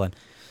 Parris Island,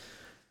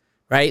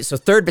 right? So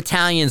 3rd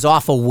Battalion's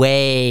off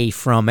away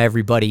from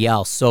everybody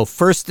else. So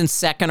 1st and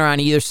 2nd are on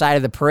either side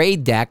of the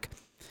parade deck,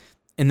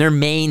 and their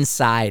main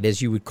side,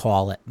 as you would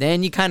call it.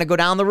 Then you kind of go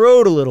down the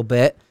road a little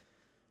bit,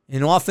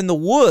 and off in the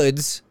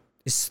woods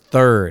is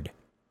 3rd.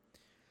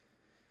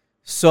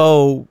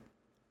 So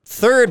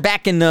 3rd,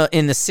 back in the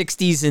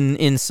 60s and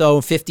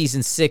 50s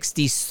and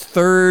 60s,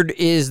 3rd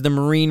is the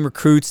Marine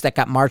recruits that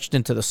got marched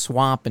into the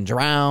swamp and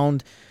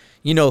drowned.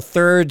 You know,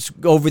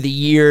 3rds over the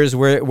years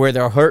where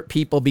they'll hurt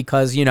people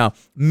because, you know,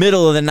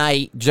 middle of the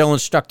night, drill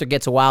instructor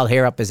gets a wild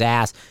hair up his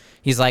ass.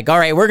 He's like, all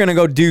right, we're going to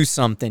go do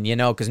something, you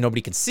know, because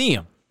nobody can see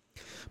him.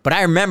 But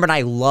I remember, and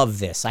I love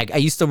this. I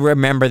used to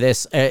remember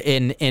this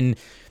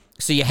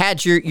so you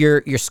had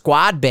your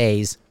squad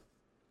bays,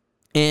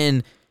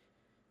 and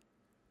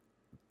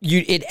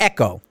it'd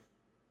echo.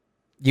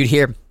 You'd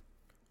hear,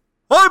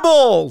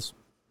 eyeballs!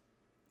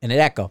 And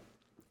it'd echo,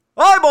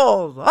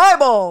 eyeballs,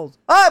 eyeballs,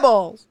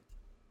 eyeballs!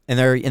 And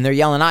they're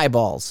yelling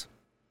eyeballs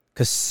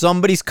because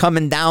somebody's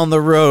coming down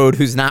the road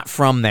who's not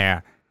from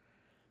there.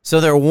 So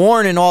they're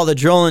warning all the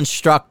drill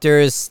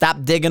instructors,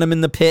 stop digging them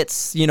in the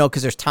pits, you know,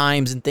 because there's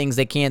times and things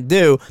they can't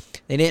do.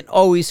 They didn't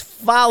always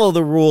follow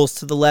the rules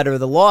to the letter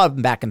of the law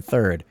back in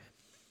 3rd.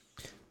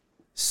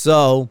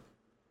 So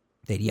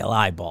they'd yell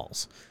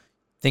eyeballs.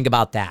 Think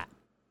about that.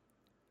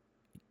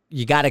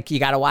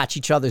 gotta watch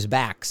each other's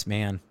backs,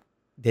 man.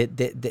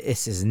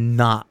 This is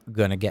not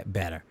gonna get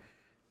better.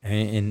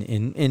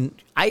 And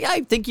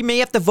I think you may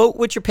have to vote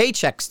with your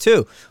paychecks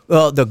too.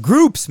 Well, the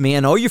groups,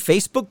 man, all your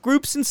Facebook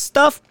groups and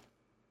stuff,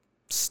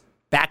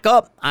 back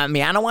up. I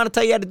mean, I don't want to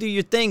tell you how to do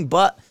your thing,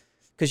 but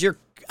because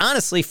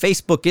honestly,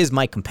 Facebook is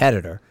my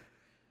competitor.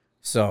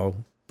 So,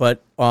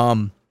 but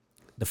the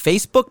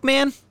Facebook,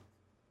 man,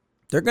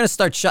 they're gonna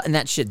start shutting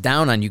that shit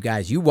down on you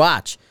guys. You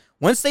watch.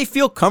 Once they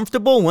feel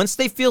comfortable, once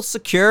they feel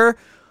secure,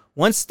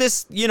 once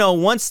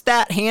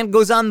that hand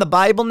goes on the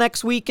Bible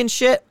next week and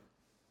shit,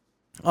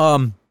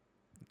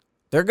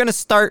 they're gonna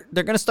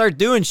start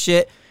doing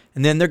shit,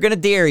 and then they're gonna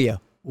dare you.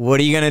 What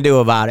are you gonna do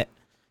about it?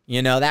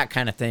 That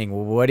kind of thing.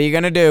 What are you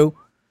gonna do?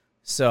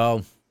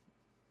 So,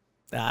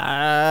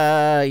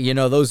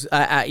 those,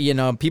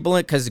 people,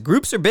 because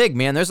groups are big,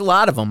 man. There's a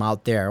lot of them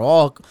out there,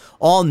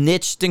 all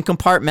niched and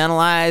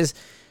compartmentalized.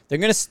 They're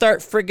gonna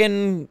start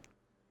friggin'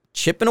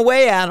 chipping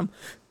away at them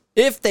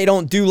if they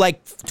don't do like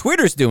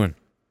Twitter's doing.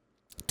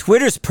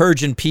 Twitter's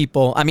purging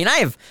people. I mean,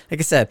 like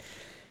I said,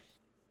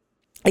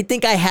 I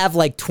think I have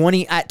like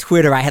 20 at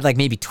Twitter. I had like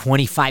maybe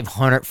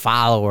 2,500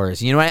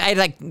 followers.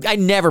 I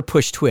never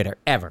pushed Twitter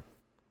ever.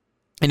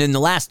 And in the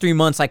last 3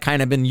 months, I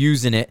kind of been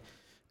using it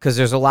because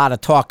there's a lot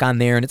of talk on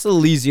there and it's a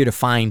little easier to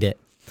find it.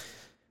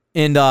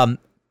 And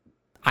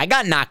I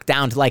got knocked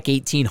down to like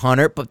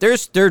 1,800, but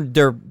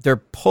they're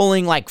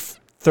pulling like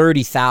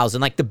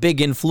 30,000. Like the big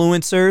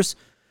influencers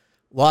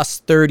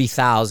lost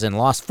 30,000,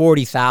 lost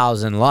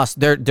 40,000,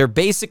 They're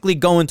basically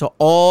going to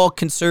all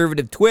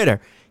conservative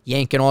Twitter,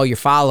 yanking all your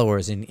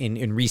followers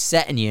and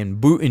resetting you and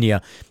booting you.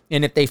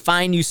 And if they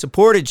find you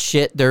supported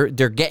shit, they're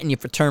getting you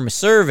for term of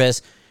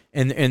service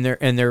and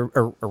they're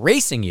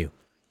erasing you.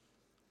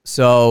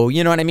 So,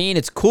 you know what I mean?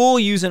 It's cool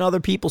using other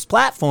people's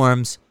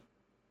platforms,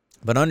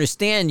 but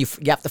understand you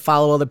have to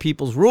follow other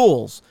people's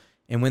rules.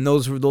 And when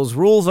those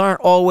rules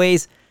aren't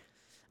always,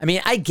 I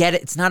mean, I get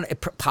it. It's not,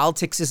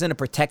 politics isn't a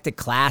protected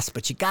class,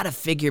 but you got to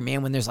figure,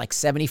 man, when there's like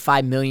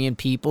 75 million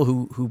people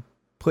who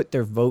put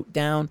their vote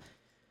down,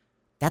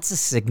 that's a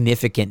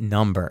significant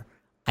number.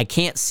 I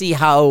can't see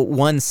how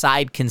one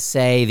side can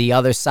say the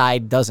other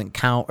side doesn't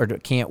count or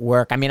can't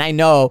work. I mean, I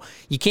know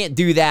you can't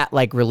do that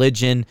like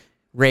religion,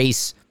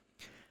 race,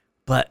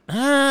 but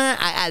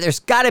there's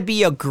got to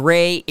be a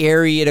gray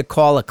area to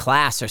call a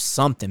class or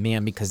something,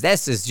 man, because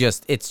it's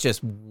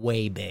just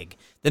way big.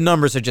 The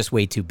numbers are just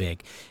way too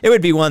big. It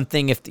would be one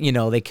thing if,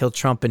 they killed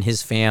Trump and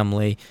his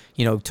family,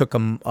 took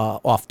them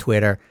off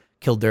Twitter,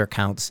 killed their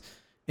accounts,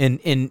 and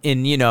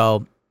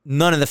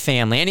none of the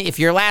family. And if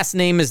your last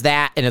name is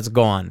that and it's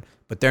gone,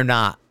 but they're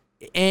not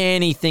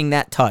anything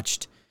that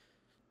touched.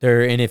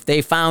 And if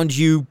they found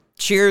you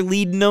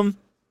cheerleading them,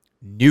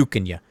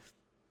 nuking you.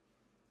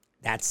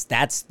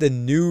 That's the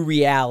new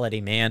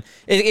reality, man.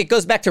 It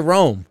goes back to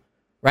Rome,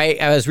 right?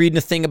 I was reading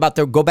a thing about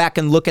go back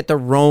and look at the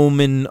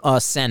Roman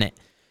Senate.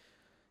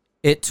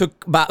 It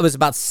was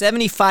about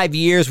 75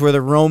 years where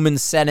the Roman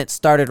Senate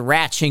started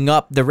ratcheting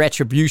up the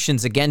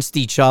retributions against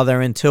each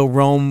other until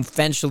Rome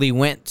eventually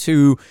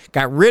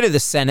got rid of the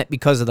Senate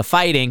because of the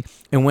fighting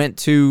and went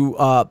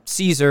to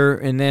Caesar.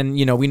 And then,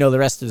 we know the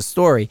rest of the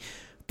story.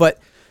 But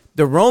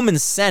the Roman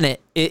Senate,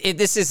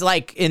 this is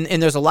like,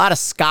 and there's a lot of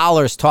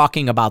scholars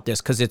talking about this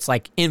because it's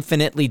like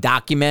infinitely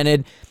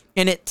documented.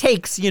 And it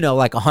takes,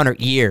 like 100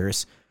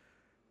 years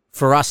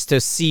for us to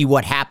see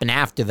what happened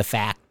after the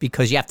fact,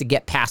 because you have to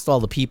get past all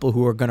the people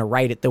who are going to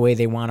write it the way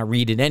they want to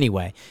read it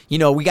anyway.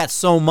 We got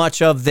so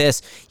much of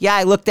this. Yeah,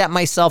 I looked at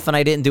myself and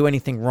I didn't do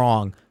anything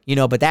wrong,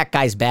 but that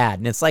guy's bad.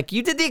 And it's like,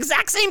 you did the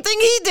exact same thing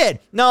he did.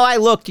 No, I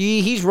looked,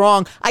 he's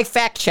wrong. I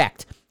fact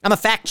checked. I'm a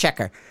fact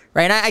checker,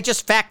 right? I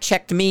just fact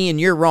checked me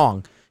and you're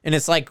wrong. And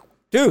it's like,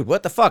 dude,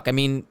 what the fuck? I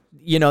mean,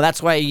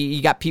 that's why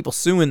you got people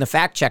suing the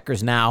fact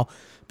checkers now,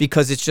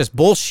 because it's just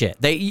bullshit.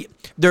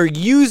 They're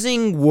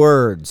using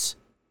words.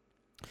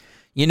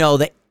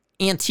 The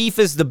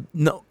Antifa's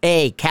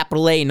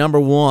capital A, number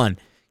one.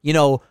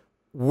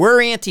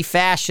 We're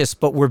anti-fascist,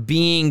 but we're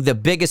being the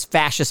biggest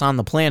fascist on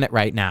the planet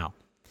right now.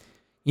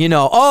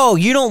 Oh,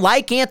 you don't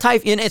like anti,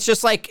 and it's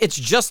just like, it's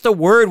just a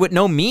word with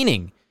no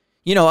meaning.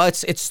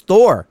 It's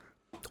Thor.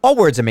 All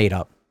words are made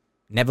up.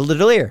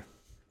 Nevertheless.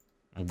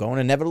 I'm going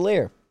to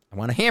Nevertheless. I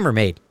want a hammer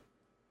made.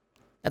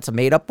 That's a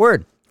made up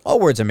word. All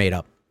words are made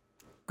up.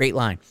 Great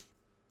line.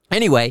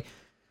 Anyway,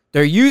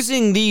 they're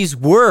using these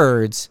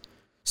words.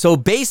 So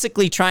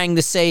basically trying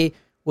to say,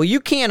 well,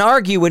 you can't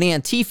argue with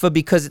Antifa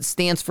because it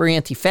stands for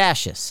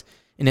anti-fascist.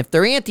 And if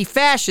they're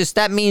anti-fascist,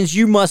 that means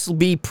you must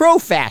be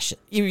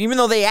pro-fascist, even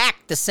though they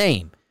act the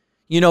same.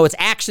 It's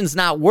actions,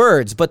 not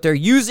words, but they're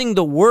using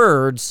the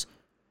words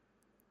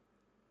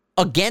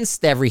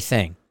against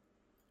everything.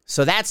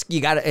 So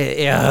you got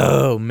to,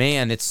 oh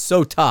man, it's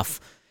so tough.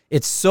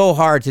 It's so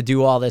hard to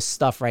do all this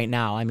stuff right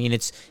now. I mean,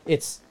 it's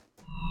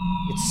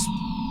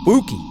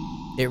spooky.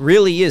 It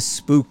really is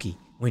spooky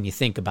when you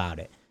think about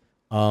it.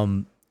 I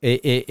don't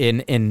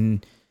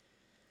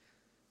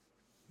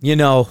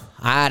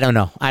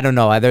know.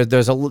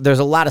 There's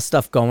a lot of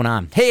stuff going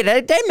on. Hey,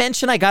 did I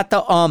mention I got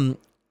the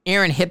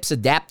Aaron Hips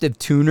adaptive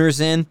tuners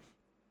in.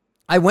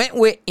 I went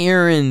with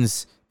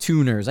Aaron's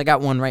tuners. I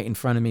got one right in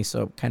front of me,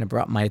 so it kind of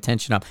brought my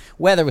attention up.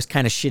 Weather was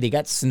kind of shitty.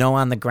 Got snow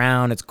on the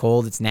ground. It's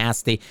cold. It's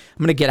nasty. I'm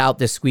going to get out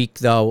this week,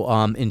 though,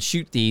 and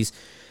shoot these.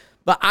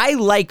 But I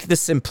like the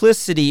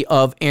simplicity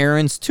of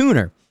Aaron's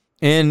tuner.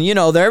 And,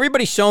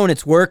 everybody's showing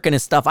it's working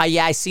and stuff.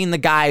 I seen the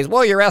guys,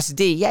 well, your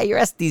SD. Yeah, your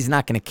SD's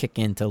not going to kick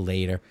in till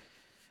later.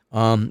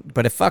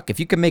 But if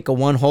you can make a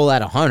 1 hole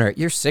out of 100,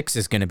 your 6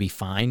 is going to be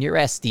fine. Your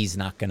SD's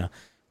not going to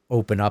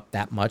open up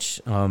that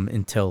much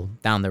until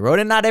down the road.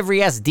 And not every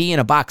SD in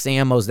a box of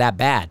ammo is that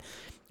bad.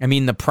 I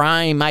mean, the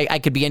prime, I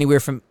could be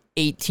anywhere from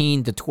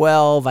 18 to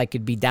 12. I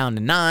could be down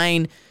to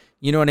 9.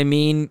 You know what I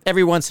mean?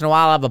 Every once in a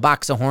while, I'll have a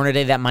box of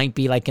Hornady that might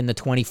be like in the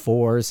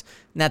 24s.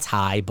 And that's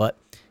high. But,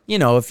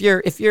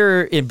 if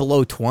you're in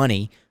below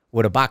 20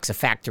 with a box of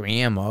factory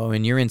ammo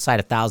and you're inside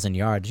 1,000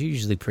 yards, you're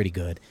usually pretty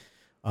good.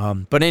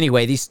 But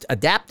anyway, these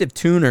adaptive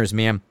tuners,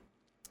 man,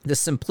 the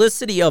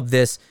simplicity of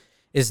this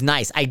is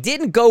nice. I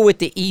didn't go with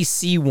the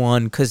EC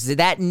one because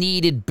that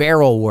needed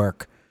barrel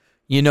work.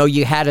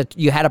 You had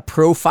to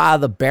profile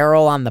the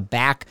barrel on the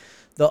back.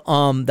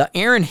 The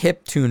Aaron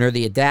Hip tuner,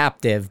 the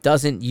adaptive,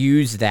 doesn't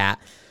use that.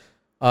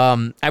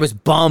 I was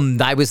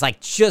bummed. I was like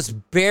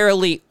just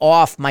barely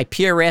off my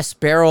PRS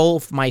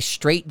barrel, my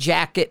straight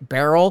jacket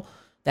barrel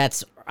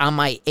that's on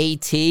my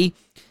AT.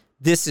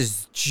 This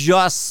is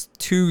just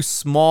too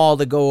small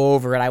to go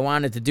over it. I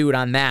wanted to do it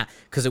on that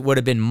because it would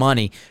have been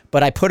money.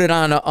 But I put it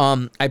on.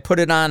 I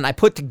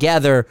put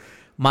together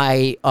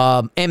my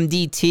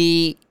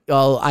MDT.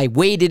 I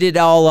weighted it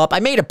all up. I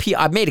made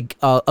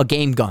a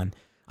game gun.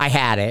 I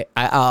had it.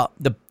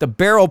 The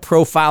barrel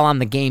profile on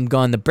the game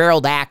gun, the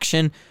barreled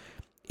action,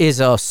 is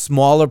a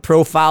smaller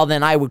profile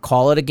than I would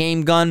call it a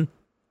game gun,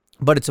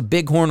 but it's a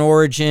Bighorn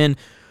Origin,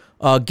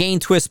 Gain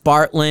Twist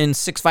Bartlein,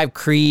 6.5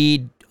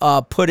 Creed.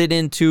 Put it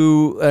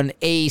into an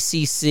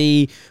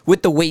ACC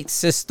with the weight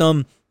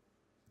system.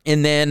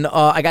 And then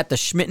I got the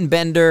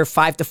Schmittenbender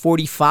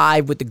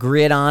 5-45 with the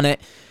grid on it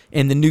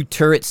and the new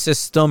turret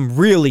system.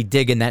 Really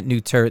digging that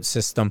new turret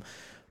system.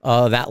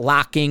 That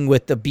locking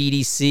with the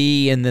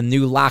BDC and the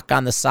new lock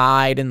on the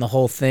side and the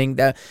whole thing.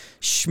 The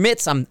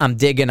Schmitz, I'm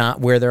digging on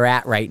where they're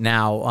at right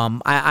now.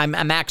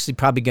 I'm actually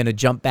probably going to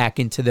jump back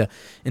into the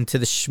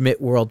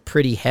Schmidt world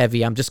pretty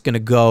heavy. I'm just going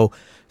to go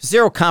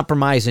zero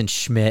compromise in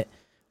Schmidt.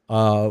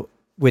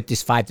 With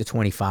these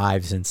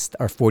 5-25s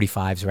or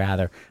 45s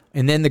rather,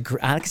 and then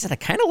like I said, I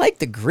kind of like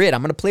the grid.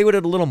 I'm gonna play with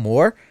it a little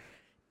more.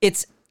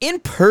 It's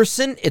in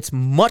person. It's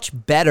much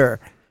better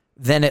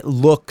than it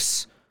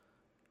looks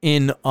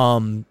in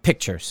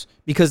pictures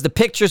because the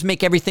pictures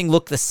make everything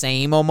look the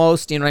same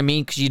almost. You know what I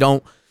mean? Because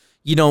you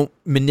don't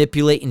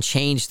manipulate and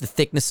change the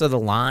thickness of the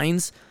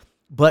lines,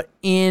 but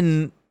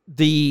in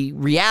the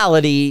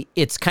reality,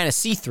 it's kind of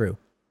see through.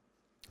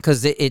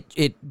 Because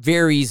it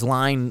varies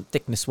line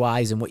thickness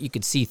wise and what you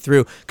could see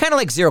through, kind of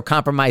like Zero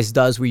Compromise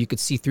does, where you could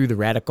see through the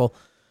reticle,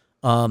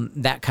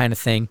 that kind of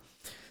thing.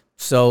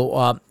 So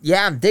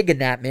I'm digging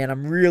that, man.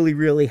 I'm really,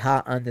 really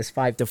hot on this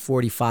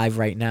 5-45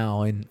 right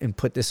now, and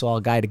put this all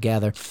guy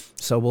together.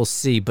 So we'll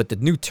see. But the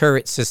new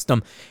turret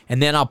system,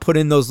 and then I'll put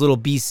in those little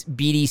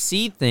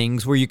BDC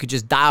things where you could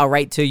just dial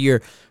right to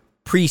your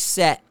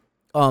preset.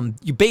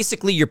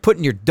 You're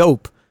putting your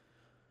dope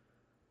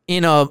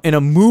in a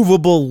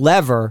movable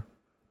lever.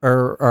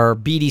 Or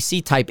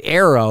BDC type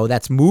arrow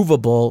that's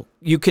movable.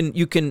 You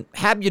can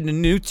have your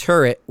new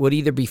turret would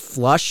either be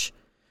flush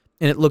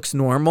and it looks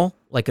normal,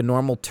 like a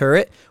normal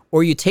turret,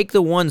 or you take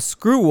the one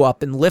screw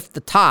up and lift the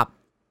top,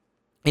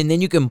 and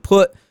then you can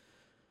put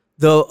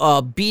the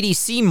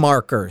BDC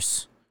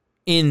markers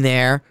in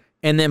there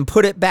and then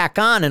put it back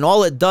on, and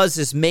all it does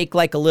is make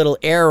like a little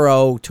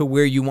arrow to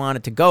where you want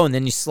it to go, and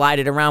then you slide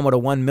it around with a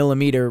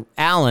 1mm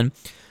Allen.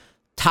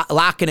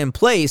 Lock it in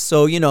place,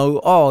 so you're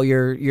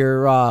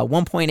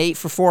 1.8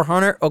 for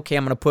 400. Okay,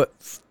 I'm gonna put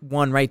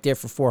one right there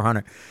for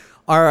 400.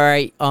 All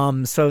right,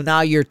 so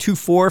now you're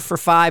 2.4 for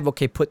 5.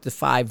 Okay, put the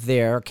 5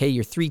 there. Okay,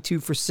 you're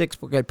 3.2 for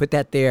 6. We're gonna put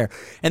that there,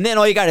 and then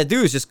all you got to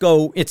do is just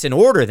go. It's in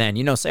order. Then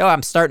say,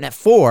 I'm starting at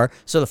 4,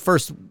 so the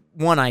first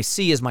one I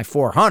see is my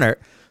 400.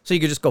 So you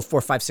could just go 4,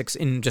 5, 6,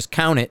 and just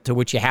count it to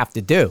what you have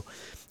to do,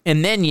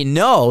 and then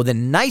the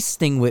nice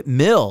thing with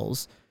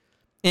Mills.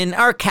 And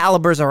our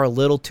calibers are a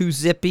little too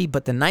zippy,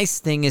 but the nice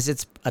thing is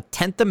it's a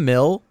 1/10 of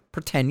mil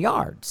per 10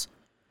 yards.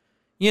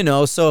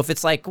 So if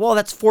it's like, well,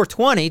 that's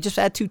 420, just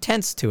add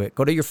 2/10 to it.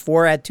 Go to your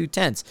 4, add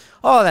 2/10.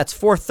 Oh, that's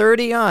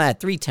 430, add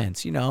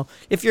 3/10.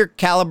 If your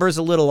caliber's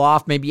a little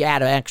off, maybe you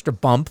add an extra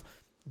bump,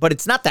 but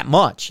it's not that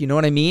much. You know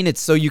what I mean?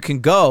 It's so you can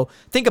go,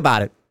 think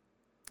about it.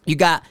 You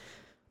got,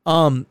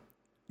 1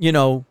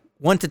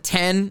 to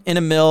 10 in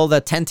a mil, the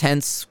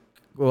 10/10,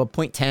 well,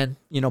 0.10,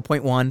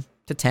 0.1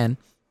 to 10.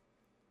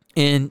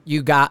 And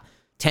you got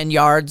 10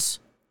 yards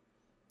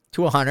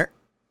to 100,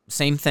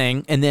 same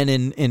thing. And then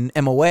in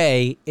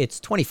MOA, it's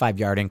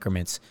 25-yard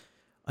increments.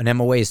 An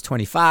MOA is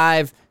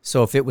 25,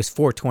 so if it was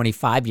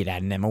 425, you'd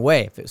add an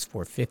MOA. If it was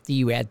 450,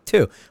 you add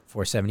 2.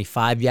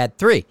 475, you add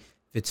 3.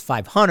 If it's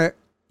 500,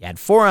 You add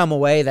 4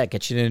 MOA, that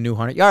gets you to a new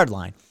 100-yard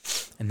line.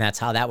 And that's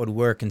how that would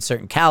work in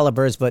certain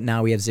calibers, but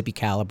now we have zippy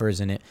calibers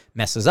and it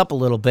messes up a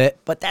little bit,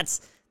 but that's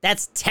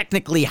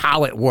technically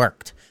how it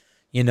worked.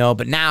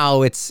 But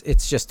now it's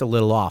just a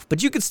little off.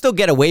 But you could still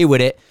get away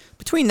with it.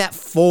 Between that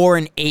 4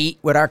 and 8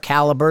 with our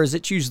calibers,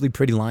 it's usually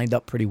pretty lined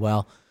up pretty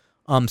well.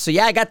 So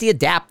yeah, I got the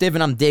adaptive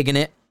and I'm digging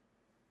it.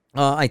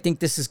 I think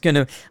this is going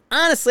to,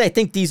 honestly, I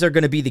think these are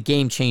going to be the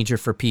game changer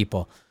for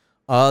people.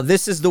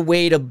 This is the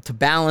way to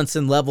balance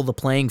and level the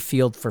playing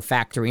field for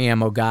factory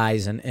ammo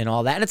guys and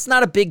all that. And it's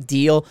not a big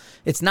deal.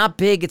 It's not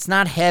big. It's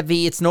not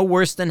heavy. It's no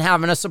worse than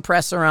having a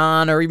suppressor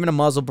on or even a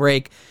muzzle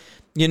brake,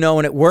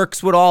 and it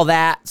works with all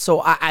that.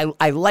 So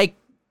I like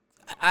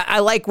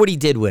what he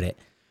did with it.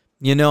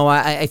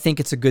 I think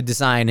it's a good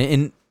design.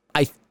 And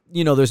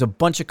there's a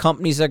bunch of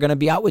companies that are going to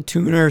be out with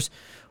tuners.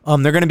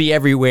 They're going to be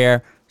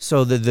everywhere.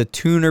 So the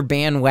tuner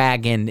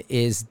bandwagon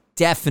is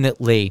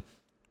definitely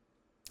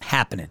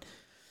happening.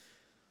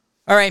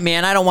 All right,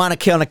 man, I don't want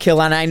to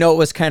kill on. I know it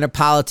was kind of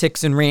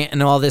politics and rant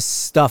and all this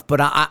stuff,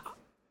 but I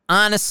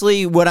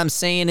honestly, what I'm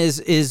saying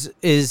is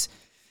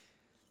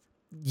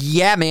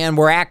yeah, man,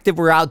 we're active,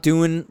 we're out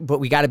doing, but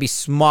we got to be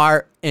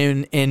smart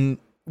and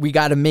we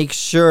got to make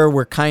sure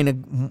we're kind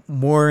of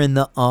more in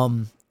the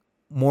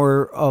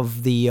more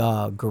of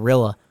the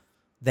guerrilla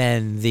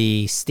than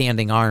the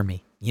standing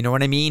army. You know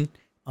what I mean?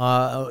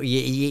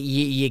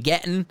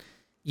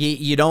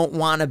 You don't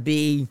want to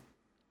be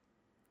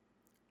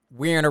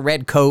wearing a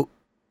red coat,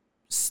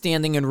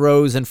 standing in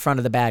rows in front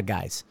of the bad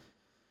guys.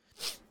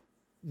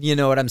 You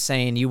know what I'm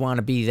saying? You want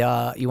to be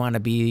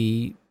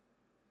the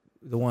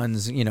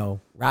ones,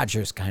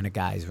 Rogers kind of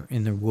guys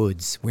in the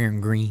woods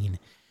wearing green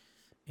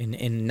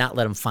and not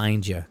let them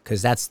find you,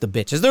 because that's the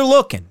bitches. They're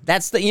looking.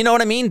 That's the, you know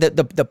what I mean?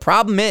 The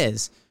problem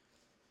is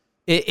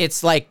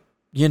it's like,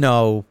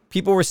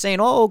 people were saying,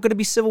 oh, going to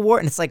be civil war.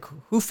 And it's like,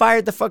 who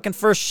fired the fucking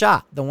first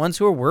shot? The ones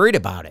who are worried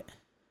about it.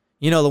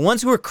 The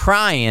ones who are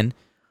crying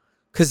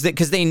because they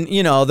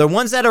the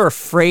ones that are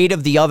afraid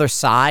of the other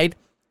side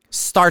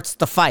starts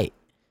the fight.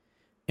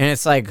 And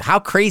it's like, how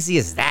crazy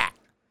is that?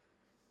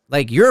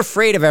 Like, you're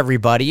afraid of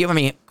everybody. I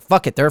mean,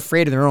 fuck it. They're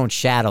afraid of their own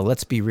shadow.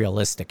 Let's be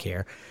realistic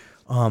here.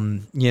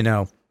 It's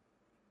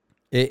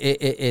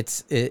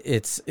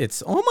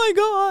oh my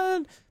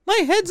God, my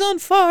head's on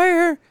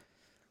fire.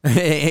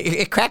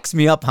 It cracks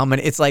me up how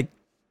many, it's like,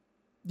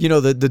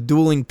 the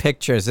dueling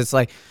pictures. It's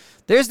like,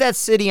 there's that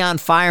city on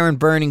fire and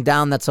burning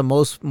down that's a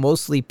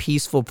mostly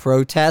peaceful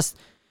protest.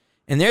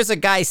 And there's a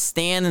guy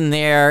standing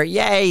there.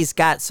 Yeah, he's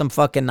got some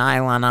fucking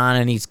nylon on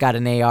and he's got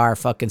an AR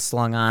fucking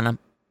slung on him.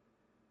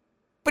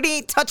 But he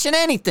ain't touching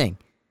anything.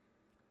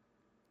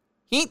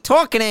 He ain't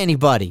talking to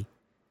anybody.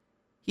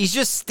 He's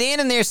just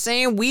standing there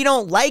saying, we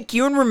don't like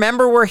you and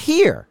remember we're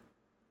here.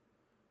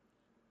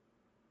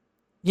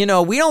 We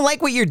don't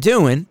like what you're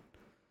doing.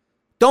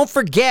 Don't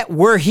forget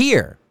we're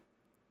here.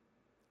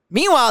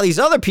 Meanwhile, these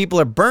other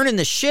people are burning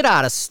the shit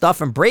out of stuff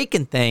and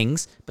breaking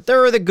things, but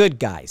they're the good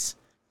guys.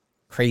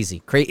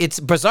 Crazy. It's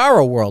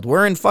Bizarro world.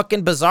 We're in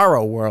fucking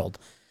Bizarro world.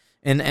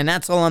 And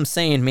that's all I'm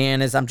saying,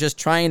 man, is I'm just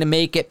trying to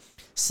make it.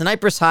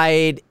 Sniper's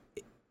Hide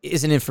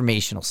is an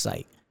informational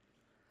site.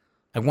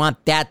 I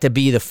want that to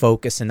be the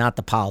focus and not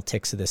the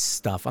politics of this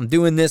stuff. I'm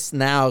doing this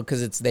now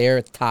because it's there,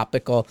 it's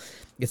topical.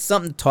 It's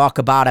something to talk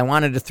about. I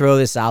wanted to throw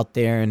this out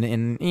there,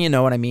 and you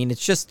know what I mean?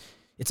 It's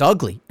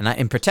ugly,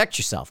 and protect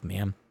yourself,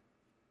 man.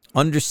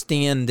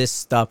 Understand this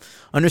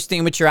stuff.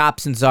 Understand what your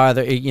options are,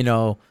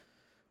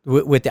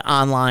 with the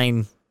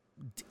online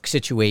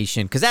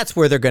situation, because that's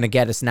where they're going to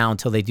get us now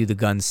until they do the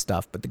gun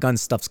stuff. But the gun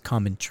stuff's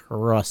coming,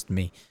 trust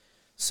me.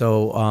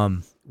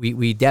 So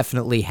we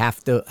definitely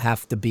have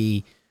to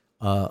be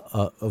let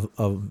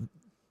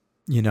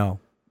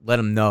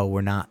them know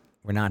we're not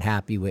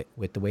happy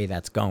with the way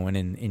that's going,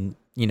 and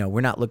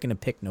we're not looking to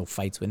pick no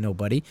fights with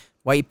nobody.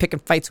 Why are you picking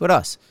fights with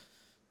us?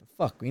 The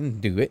fuck, we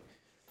didn't do it.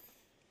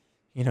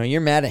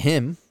 You're mad at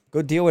him.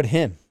 Go deal with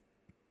him.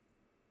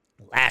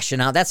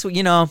 Lashing out. That's what,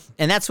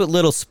 and that's what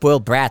little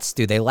spoiled brats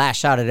do. They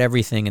lash out at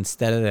everything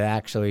instead of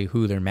actually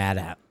who they're mad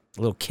at.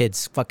 Little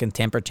kids fucking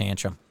temper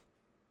tantrum.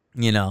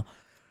 I'm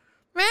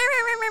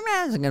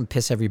going to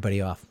piss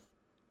everybody off.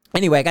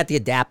 Anyway, I got the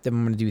adaptive.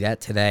 I'm going to do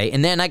that today.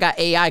 And then I got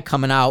AI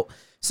coming out.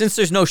 Since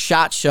there's no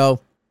SHOT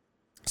Show,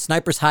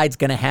 Sniper's Hide's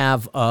going to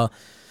have a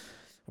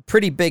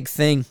pretty big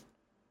thing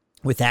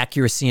with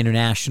Accuracy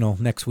International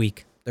next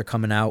week. They're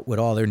coming out with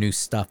all their new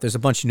stuff. There's a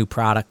bunch of new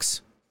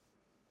products.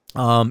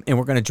 And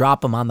we're going to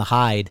drop them on the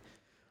Hide.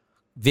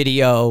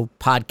 Video,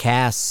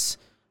 podcasts,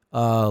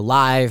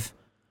 live.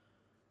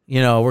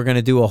 We're going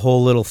to do a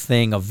whole little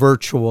thing, a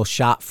virtual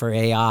shot for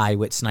AI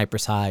with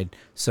Sniper's Hide.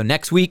 So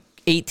next week,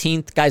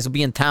 18th, guys will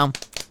be in town.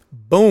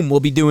 Boom, we'll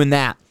be doing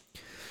that.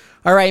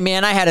 All right,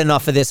 man, I had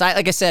enough of this.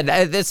 Like I said,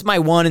 this is my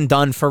one and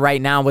done for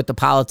right now with the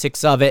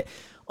politics of it.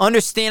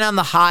 Understand on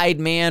the Hide,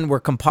 man, we're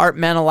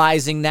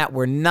compartmentalizing that.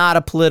 We're not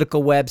a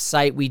political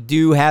website. We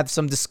do have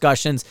some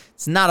discussions.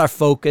 It's not our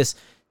focus.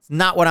 It's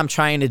not what I'm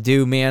trying to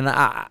do, man.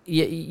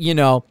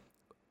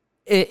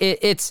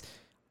 It's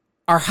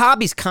our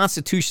hobby's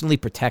constitutionally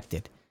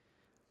protected.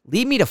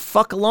 Leave me the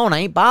fuck alone. I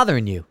ain't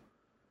bothering you.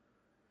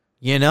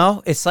 You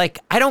know, it's like,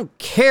 I don't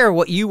care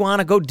what you want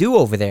to go do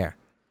over there.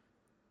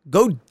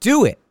 Go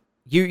do it.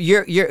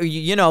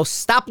 You know,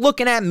 stop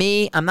looking at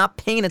me. I'm not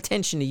paying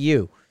attention to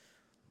you.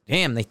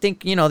 Damn, they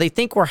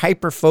think we're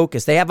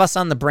hyper-focused. They have us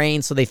on the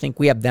brain, so they think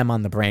we have them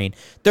on the brain.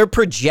 Their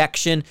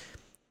projection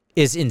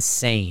is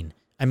insane.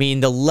 I mean,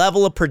 the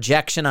level of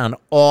projection on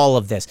all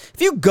of this.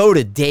 If you go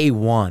to day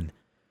one,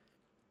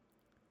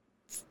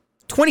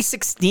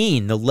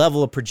 2016, the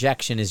level of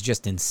projection is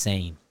just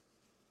insane.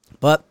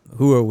 But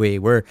who are we?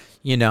 We're,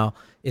 you know,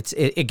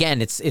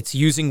 it's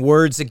using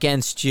words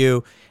against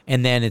you,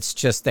 and then it's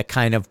just that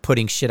kind of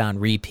putting shit on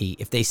repeat.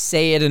 If they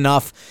say it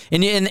enough,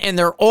 and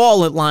they're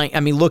all in line.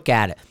 I mean, look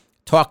at it.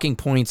 Talking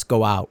points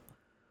go out.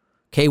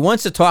 Okay,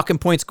 once the talking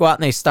points go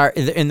out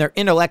and they're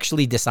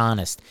intellectually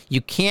dishonest.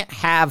 You can't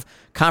have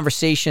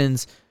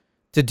conversations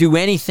to do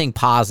anything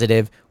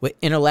positive with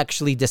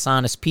intellectually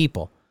dishonest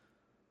people.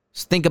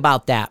 Just think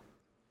about that.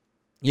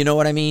 You know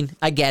what I mean?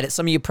 I get it.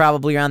 Some of you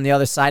probably are on the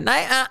other side.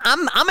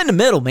 And I'm in the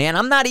middle, man.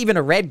 I'm not even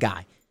a red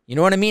guy. You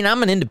know what I mean?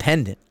 I'm an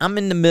independent. I'm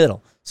in the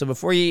middle. So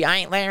before you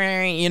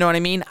know what I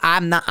mean?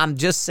 I'm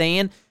just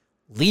saying,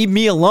 leave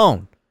me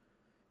alone.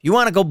 You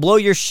want to go blow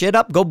your shit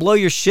up? Go blow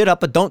your shit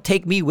up, but don't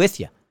take me with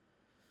you.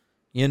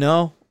 You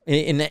know?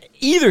 In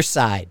either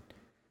side,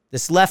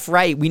 this left,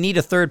 right, we need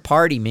a third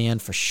party, man,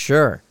 for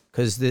sure.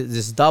 Because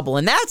this double.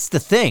 And that's the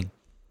thing,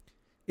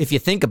 if you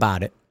think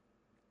about it.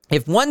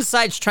 If one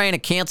side's trying to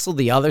cancel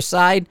the other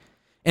side,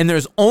 and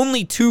there's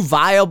only two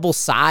viable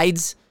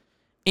sides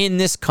in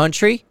this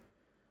country,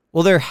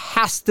 well, there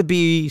has to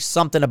be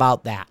something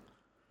about that.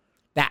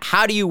 That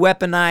how do you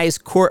weaponize,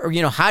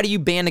 how do you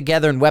band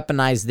together and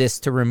weaponize this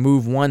to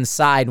remove one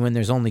side when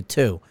there's only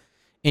two?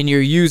 And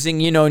you're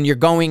using, and you're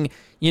going,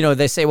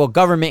 they say, well,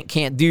 government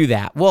can't do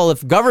that. Well,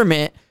 if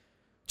government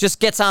just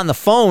gets on the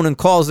phone and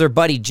calls their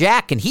buddy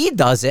Jack and he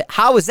does it,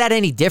 how is that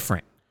any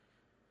different?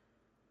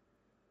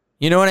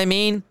 You know what I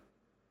mean?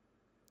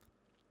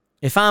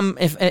 If I'm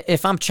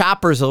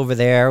Choppers over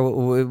there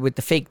with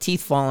the fake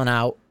teeth falling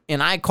out,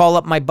 and I call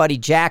up my buddy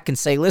Jack and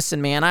say,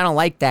 listen, man, I don't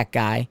like that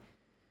guy.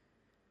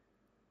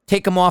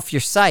 Take him off your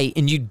site,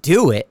 and you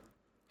do it.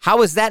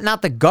 How is that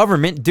not the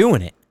government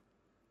doing it?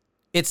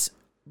 It's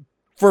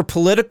for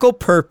political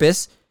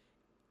purpose.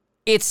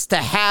 It's to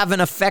have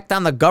an effect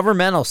on the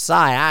governmental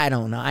side. I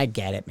don't know. I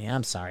get it, man.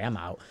 I'm sorry. I'm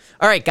out.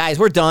 All right, guys,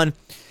 we're done.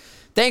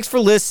 Thanks for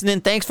listening.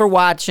 Thanks for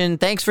watching.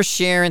 Thanks for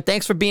sharing.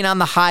 Thanks for being on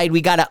the hide.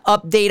 We got an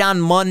update on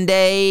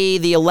Monday,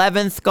 the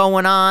 11th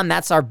going on.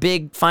 That's our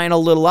big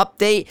final little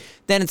update.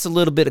 Then it's a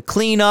little bit of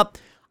cleanup.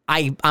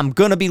 I'm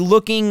going to be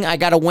looking. I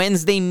got a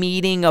Wednesday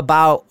meeting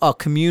about a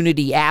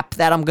community app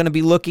that I'm going to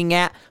be looking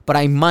at, but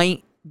I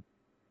might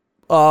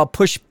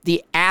push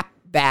the app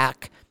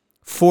back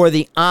for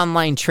the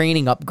online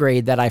training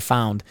upgrade that I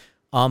found.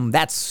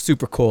 That's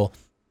super cool.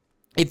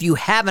 If you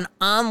have an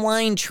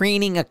online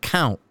training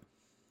account,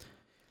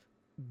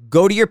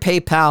 go to your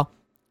PayPal,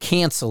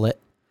 cancel it.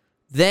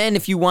 Then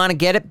if you want to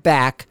get it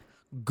back,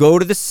 go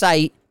to the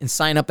site and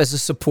sign up as a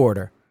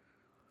supporter.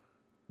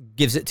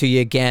 Gives it to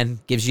you again,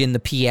 gives you in the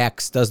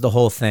PX, does the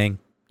whole thing.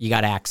 You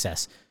got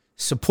access.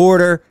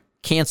 Supporter,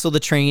 cancel the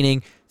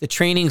training. The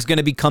training's going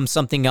to become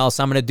something else.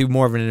 I'm going to do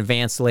more of an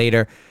advanced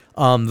later.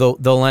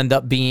 They'll end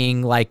up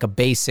being like a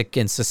basic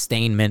and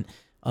sustainment,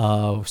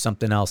 or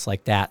something else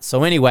like that.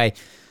 So anyway,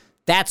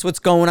 that's what's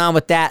going on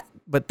with that.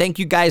 But thank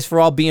you guys for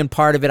all being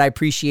part of it. I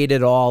appreciate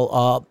it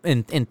all.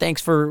 And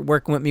thanks for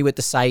working with me with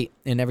the site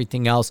and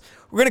everything else.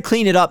 We're going to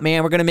clean it up,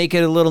 man. We're going to make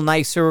it a little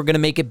nicer. We're going to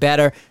make it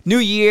better. New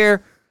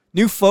year,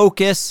 new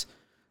focus,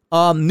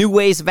 new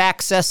ways of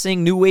accessing,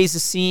 new ways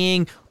of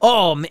seeing.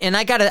 Oh, and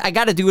I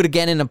gotta do it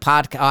again in a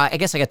podcast. I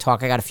guess I got to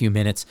talk. I got a few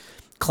minutes.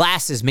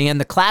 Classes, man.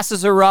 The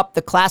classes are up.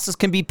 The classes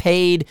can be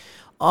paid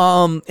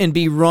and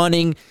be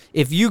running.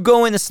 If you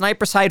go in the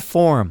Sniper's Hide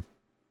forum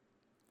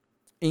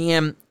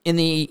and in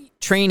the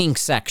training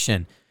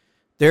section,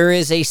 there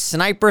is a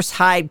Sniper's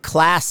Hide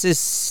classes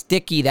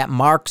sticky that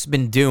Mark's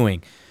been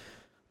doing.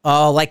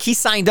 Like he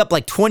signed up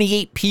like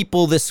 28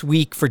 people this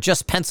week for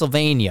just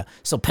Pennsylvania.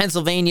 So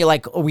Pennsylvania,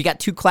 we got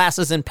 2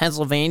 classes in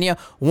Pennsylvania.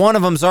 One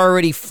of them's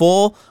already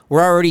full.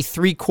 We're already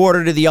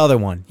 3/4 to the other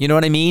one. You know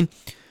what I mean?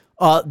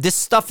 This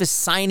stuff is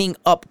signing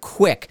up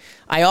quick.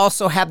 I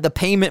also have the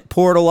payment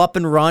portal up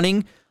and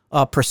running,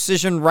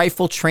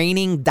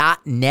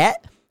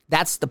 precisionrifletraining.net.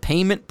 That's the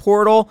payment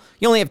portal.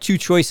 You only have 2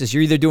 choices.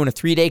 You're either doing a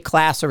 3-day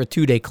class or a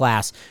 2-day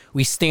class.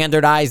 We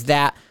standardized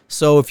that.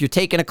 So if you're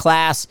taking a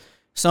class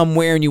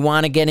somewhere and you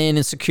want to get in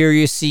and secure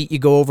your seat, you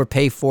go over,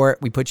 pay for it.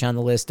 We put you on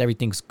the list.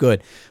 Everything's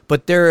good.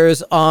 But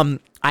there's, I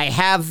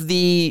have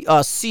the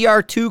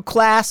CR2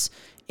 class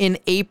in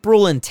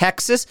April in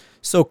Texas.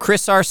 So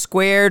Chris R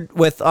Squared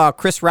with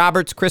Chris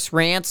Roberts, Chris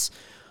Rance.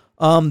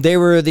 They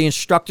were the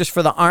instructors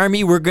for the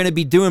Army. We're going to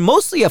be doing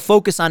mostly a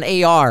focus on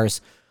ARs,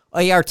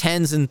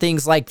 AR-10s and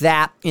things like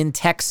that in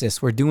Texas.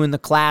 We're doing the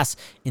class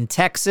in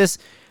Texas.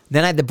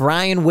 Then I had the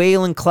Brian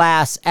Whalen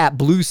class at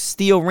Blue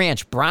Steel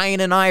Ranch. Brian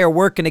and I are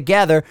working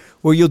together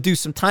where you'll do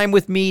some time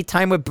with me,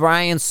 time with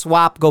Brian,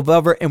 swap, go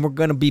over, and we're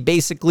going to be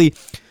basically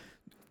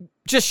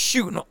just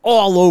shooting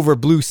all over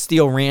Blue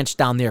Steel Ranch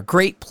down there.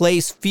 Great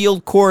place,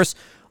 field course,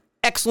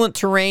 excellent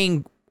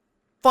terrain,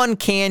 fun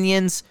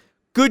canyons,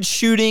 good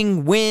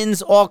shooting,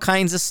 winds, all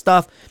kinds of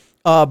stuff.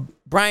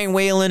 Brian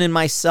Whalen and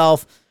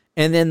myself,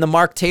 and then the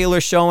Mark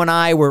Taylor Show and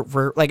I,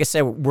 we're like I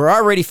said, we're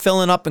already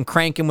filling up and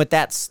cranking with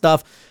that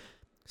stuff.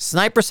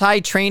 Sniper's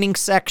High training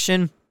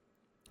section,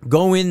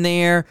 go in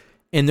there,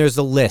 and there's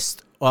a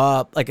list.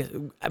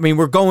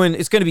 We're going,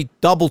 it's going to be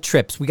double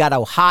trips. We got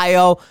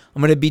Ohio.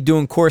 I'm going to be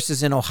doing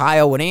courses in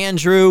Ohio with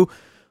Andrew.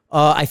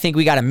 I think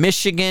we got a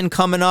Michigan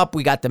coming up.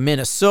 We got the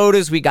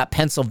Minnesotas. We got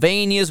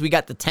Pennsylvania's. We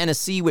got the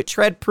Tennessee with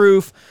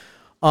Treadproof.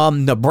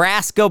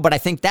 Nebraska, but I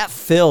think that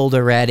filled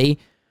already.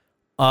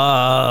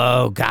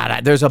 Oh,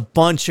 God, there's a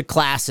bunch of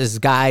classes,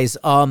 guys.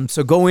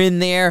 So go in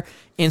there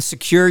and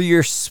secure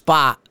your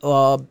spot.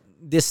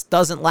 This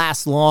doesn't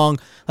last long.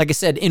 Like I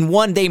said, in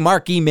one day,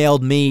 Mark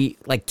emailed me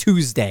like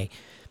Tuesday.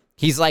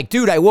 He's like,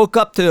 dude, I woke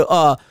up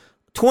to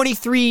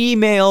 23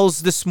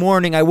 emails this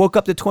morning. I woke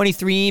up to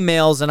 23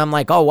 emails, and I'm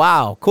like, oh,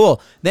 wow,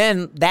 cool.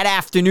 Then that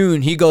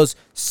afternoon, he goes,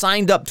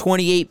 signed up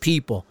 28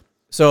 people.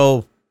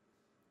 So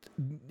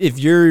if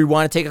you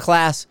want to take a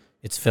class,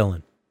 it's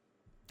filling.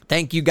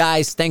 Thank you,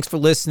 guys. Thanks for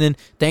listening.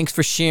 Thanks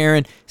for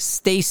sharing.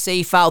 Stay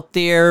safe out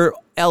there.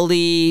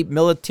 LE,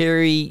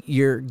 military,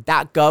 your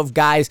 .gov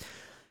guys.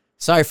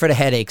 Sorry for the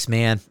headaches,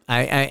 man.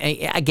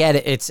 I get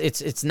it.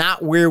 It's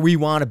not where we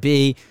want to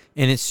be,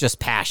 and it's just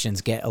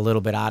passions get a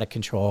little bit out of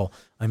control.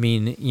 I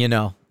mean,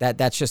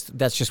 that's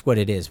just what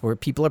it is. Where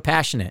people are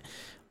passionate.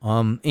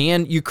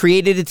 And you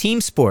created a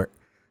team sport,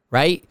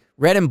 right?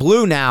 Red and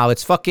blue now.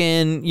 It's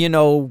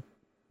fucking,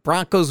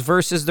 Broncos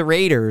versus the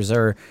Raiders,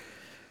 or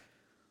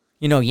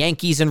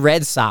Yankees and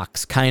Red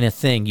Sox kind of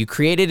thing. You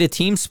created a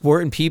team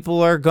sport, and people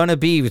are going to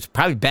be, it's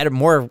probably better,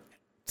 more,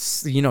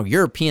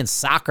 European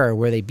soccer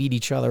where they beat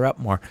each other up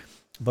more.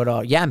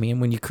 But yeah, man,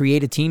 when you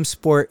create a team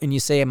sport and you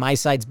say my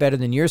side's better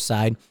than your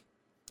side,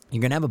 you're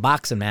going to have a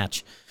boxing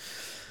match.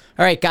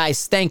 All right,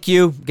 guys, thank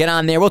you. Get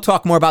on there. We'll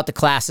talk more about the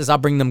classes. I'll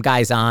bring them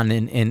guys on,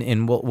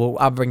 and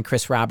I'll bring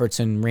Chris Roberts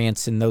and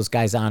Rance and those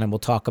guys on, and we'll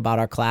talk about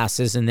our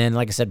classes. And then,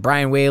 like I said,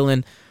 Brian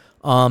Whalen,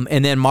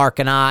 and then Mark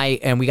and I,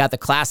 and we got the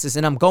classes.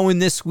 And I'm going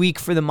this week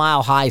for the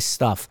Mile High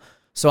stuff.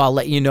 So I'll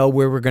let you know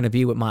where we're going to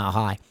be with Mile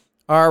High.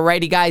 All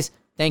righty, guys.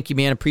 Thank you,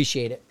 man.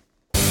 Appreciate it.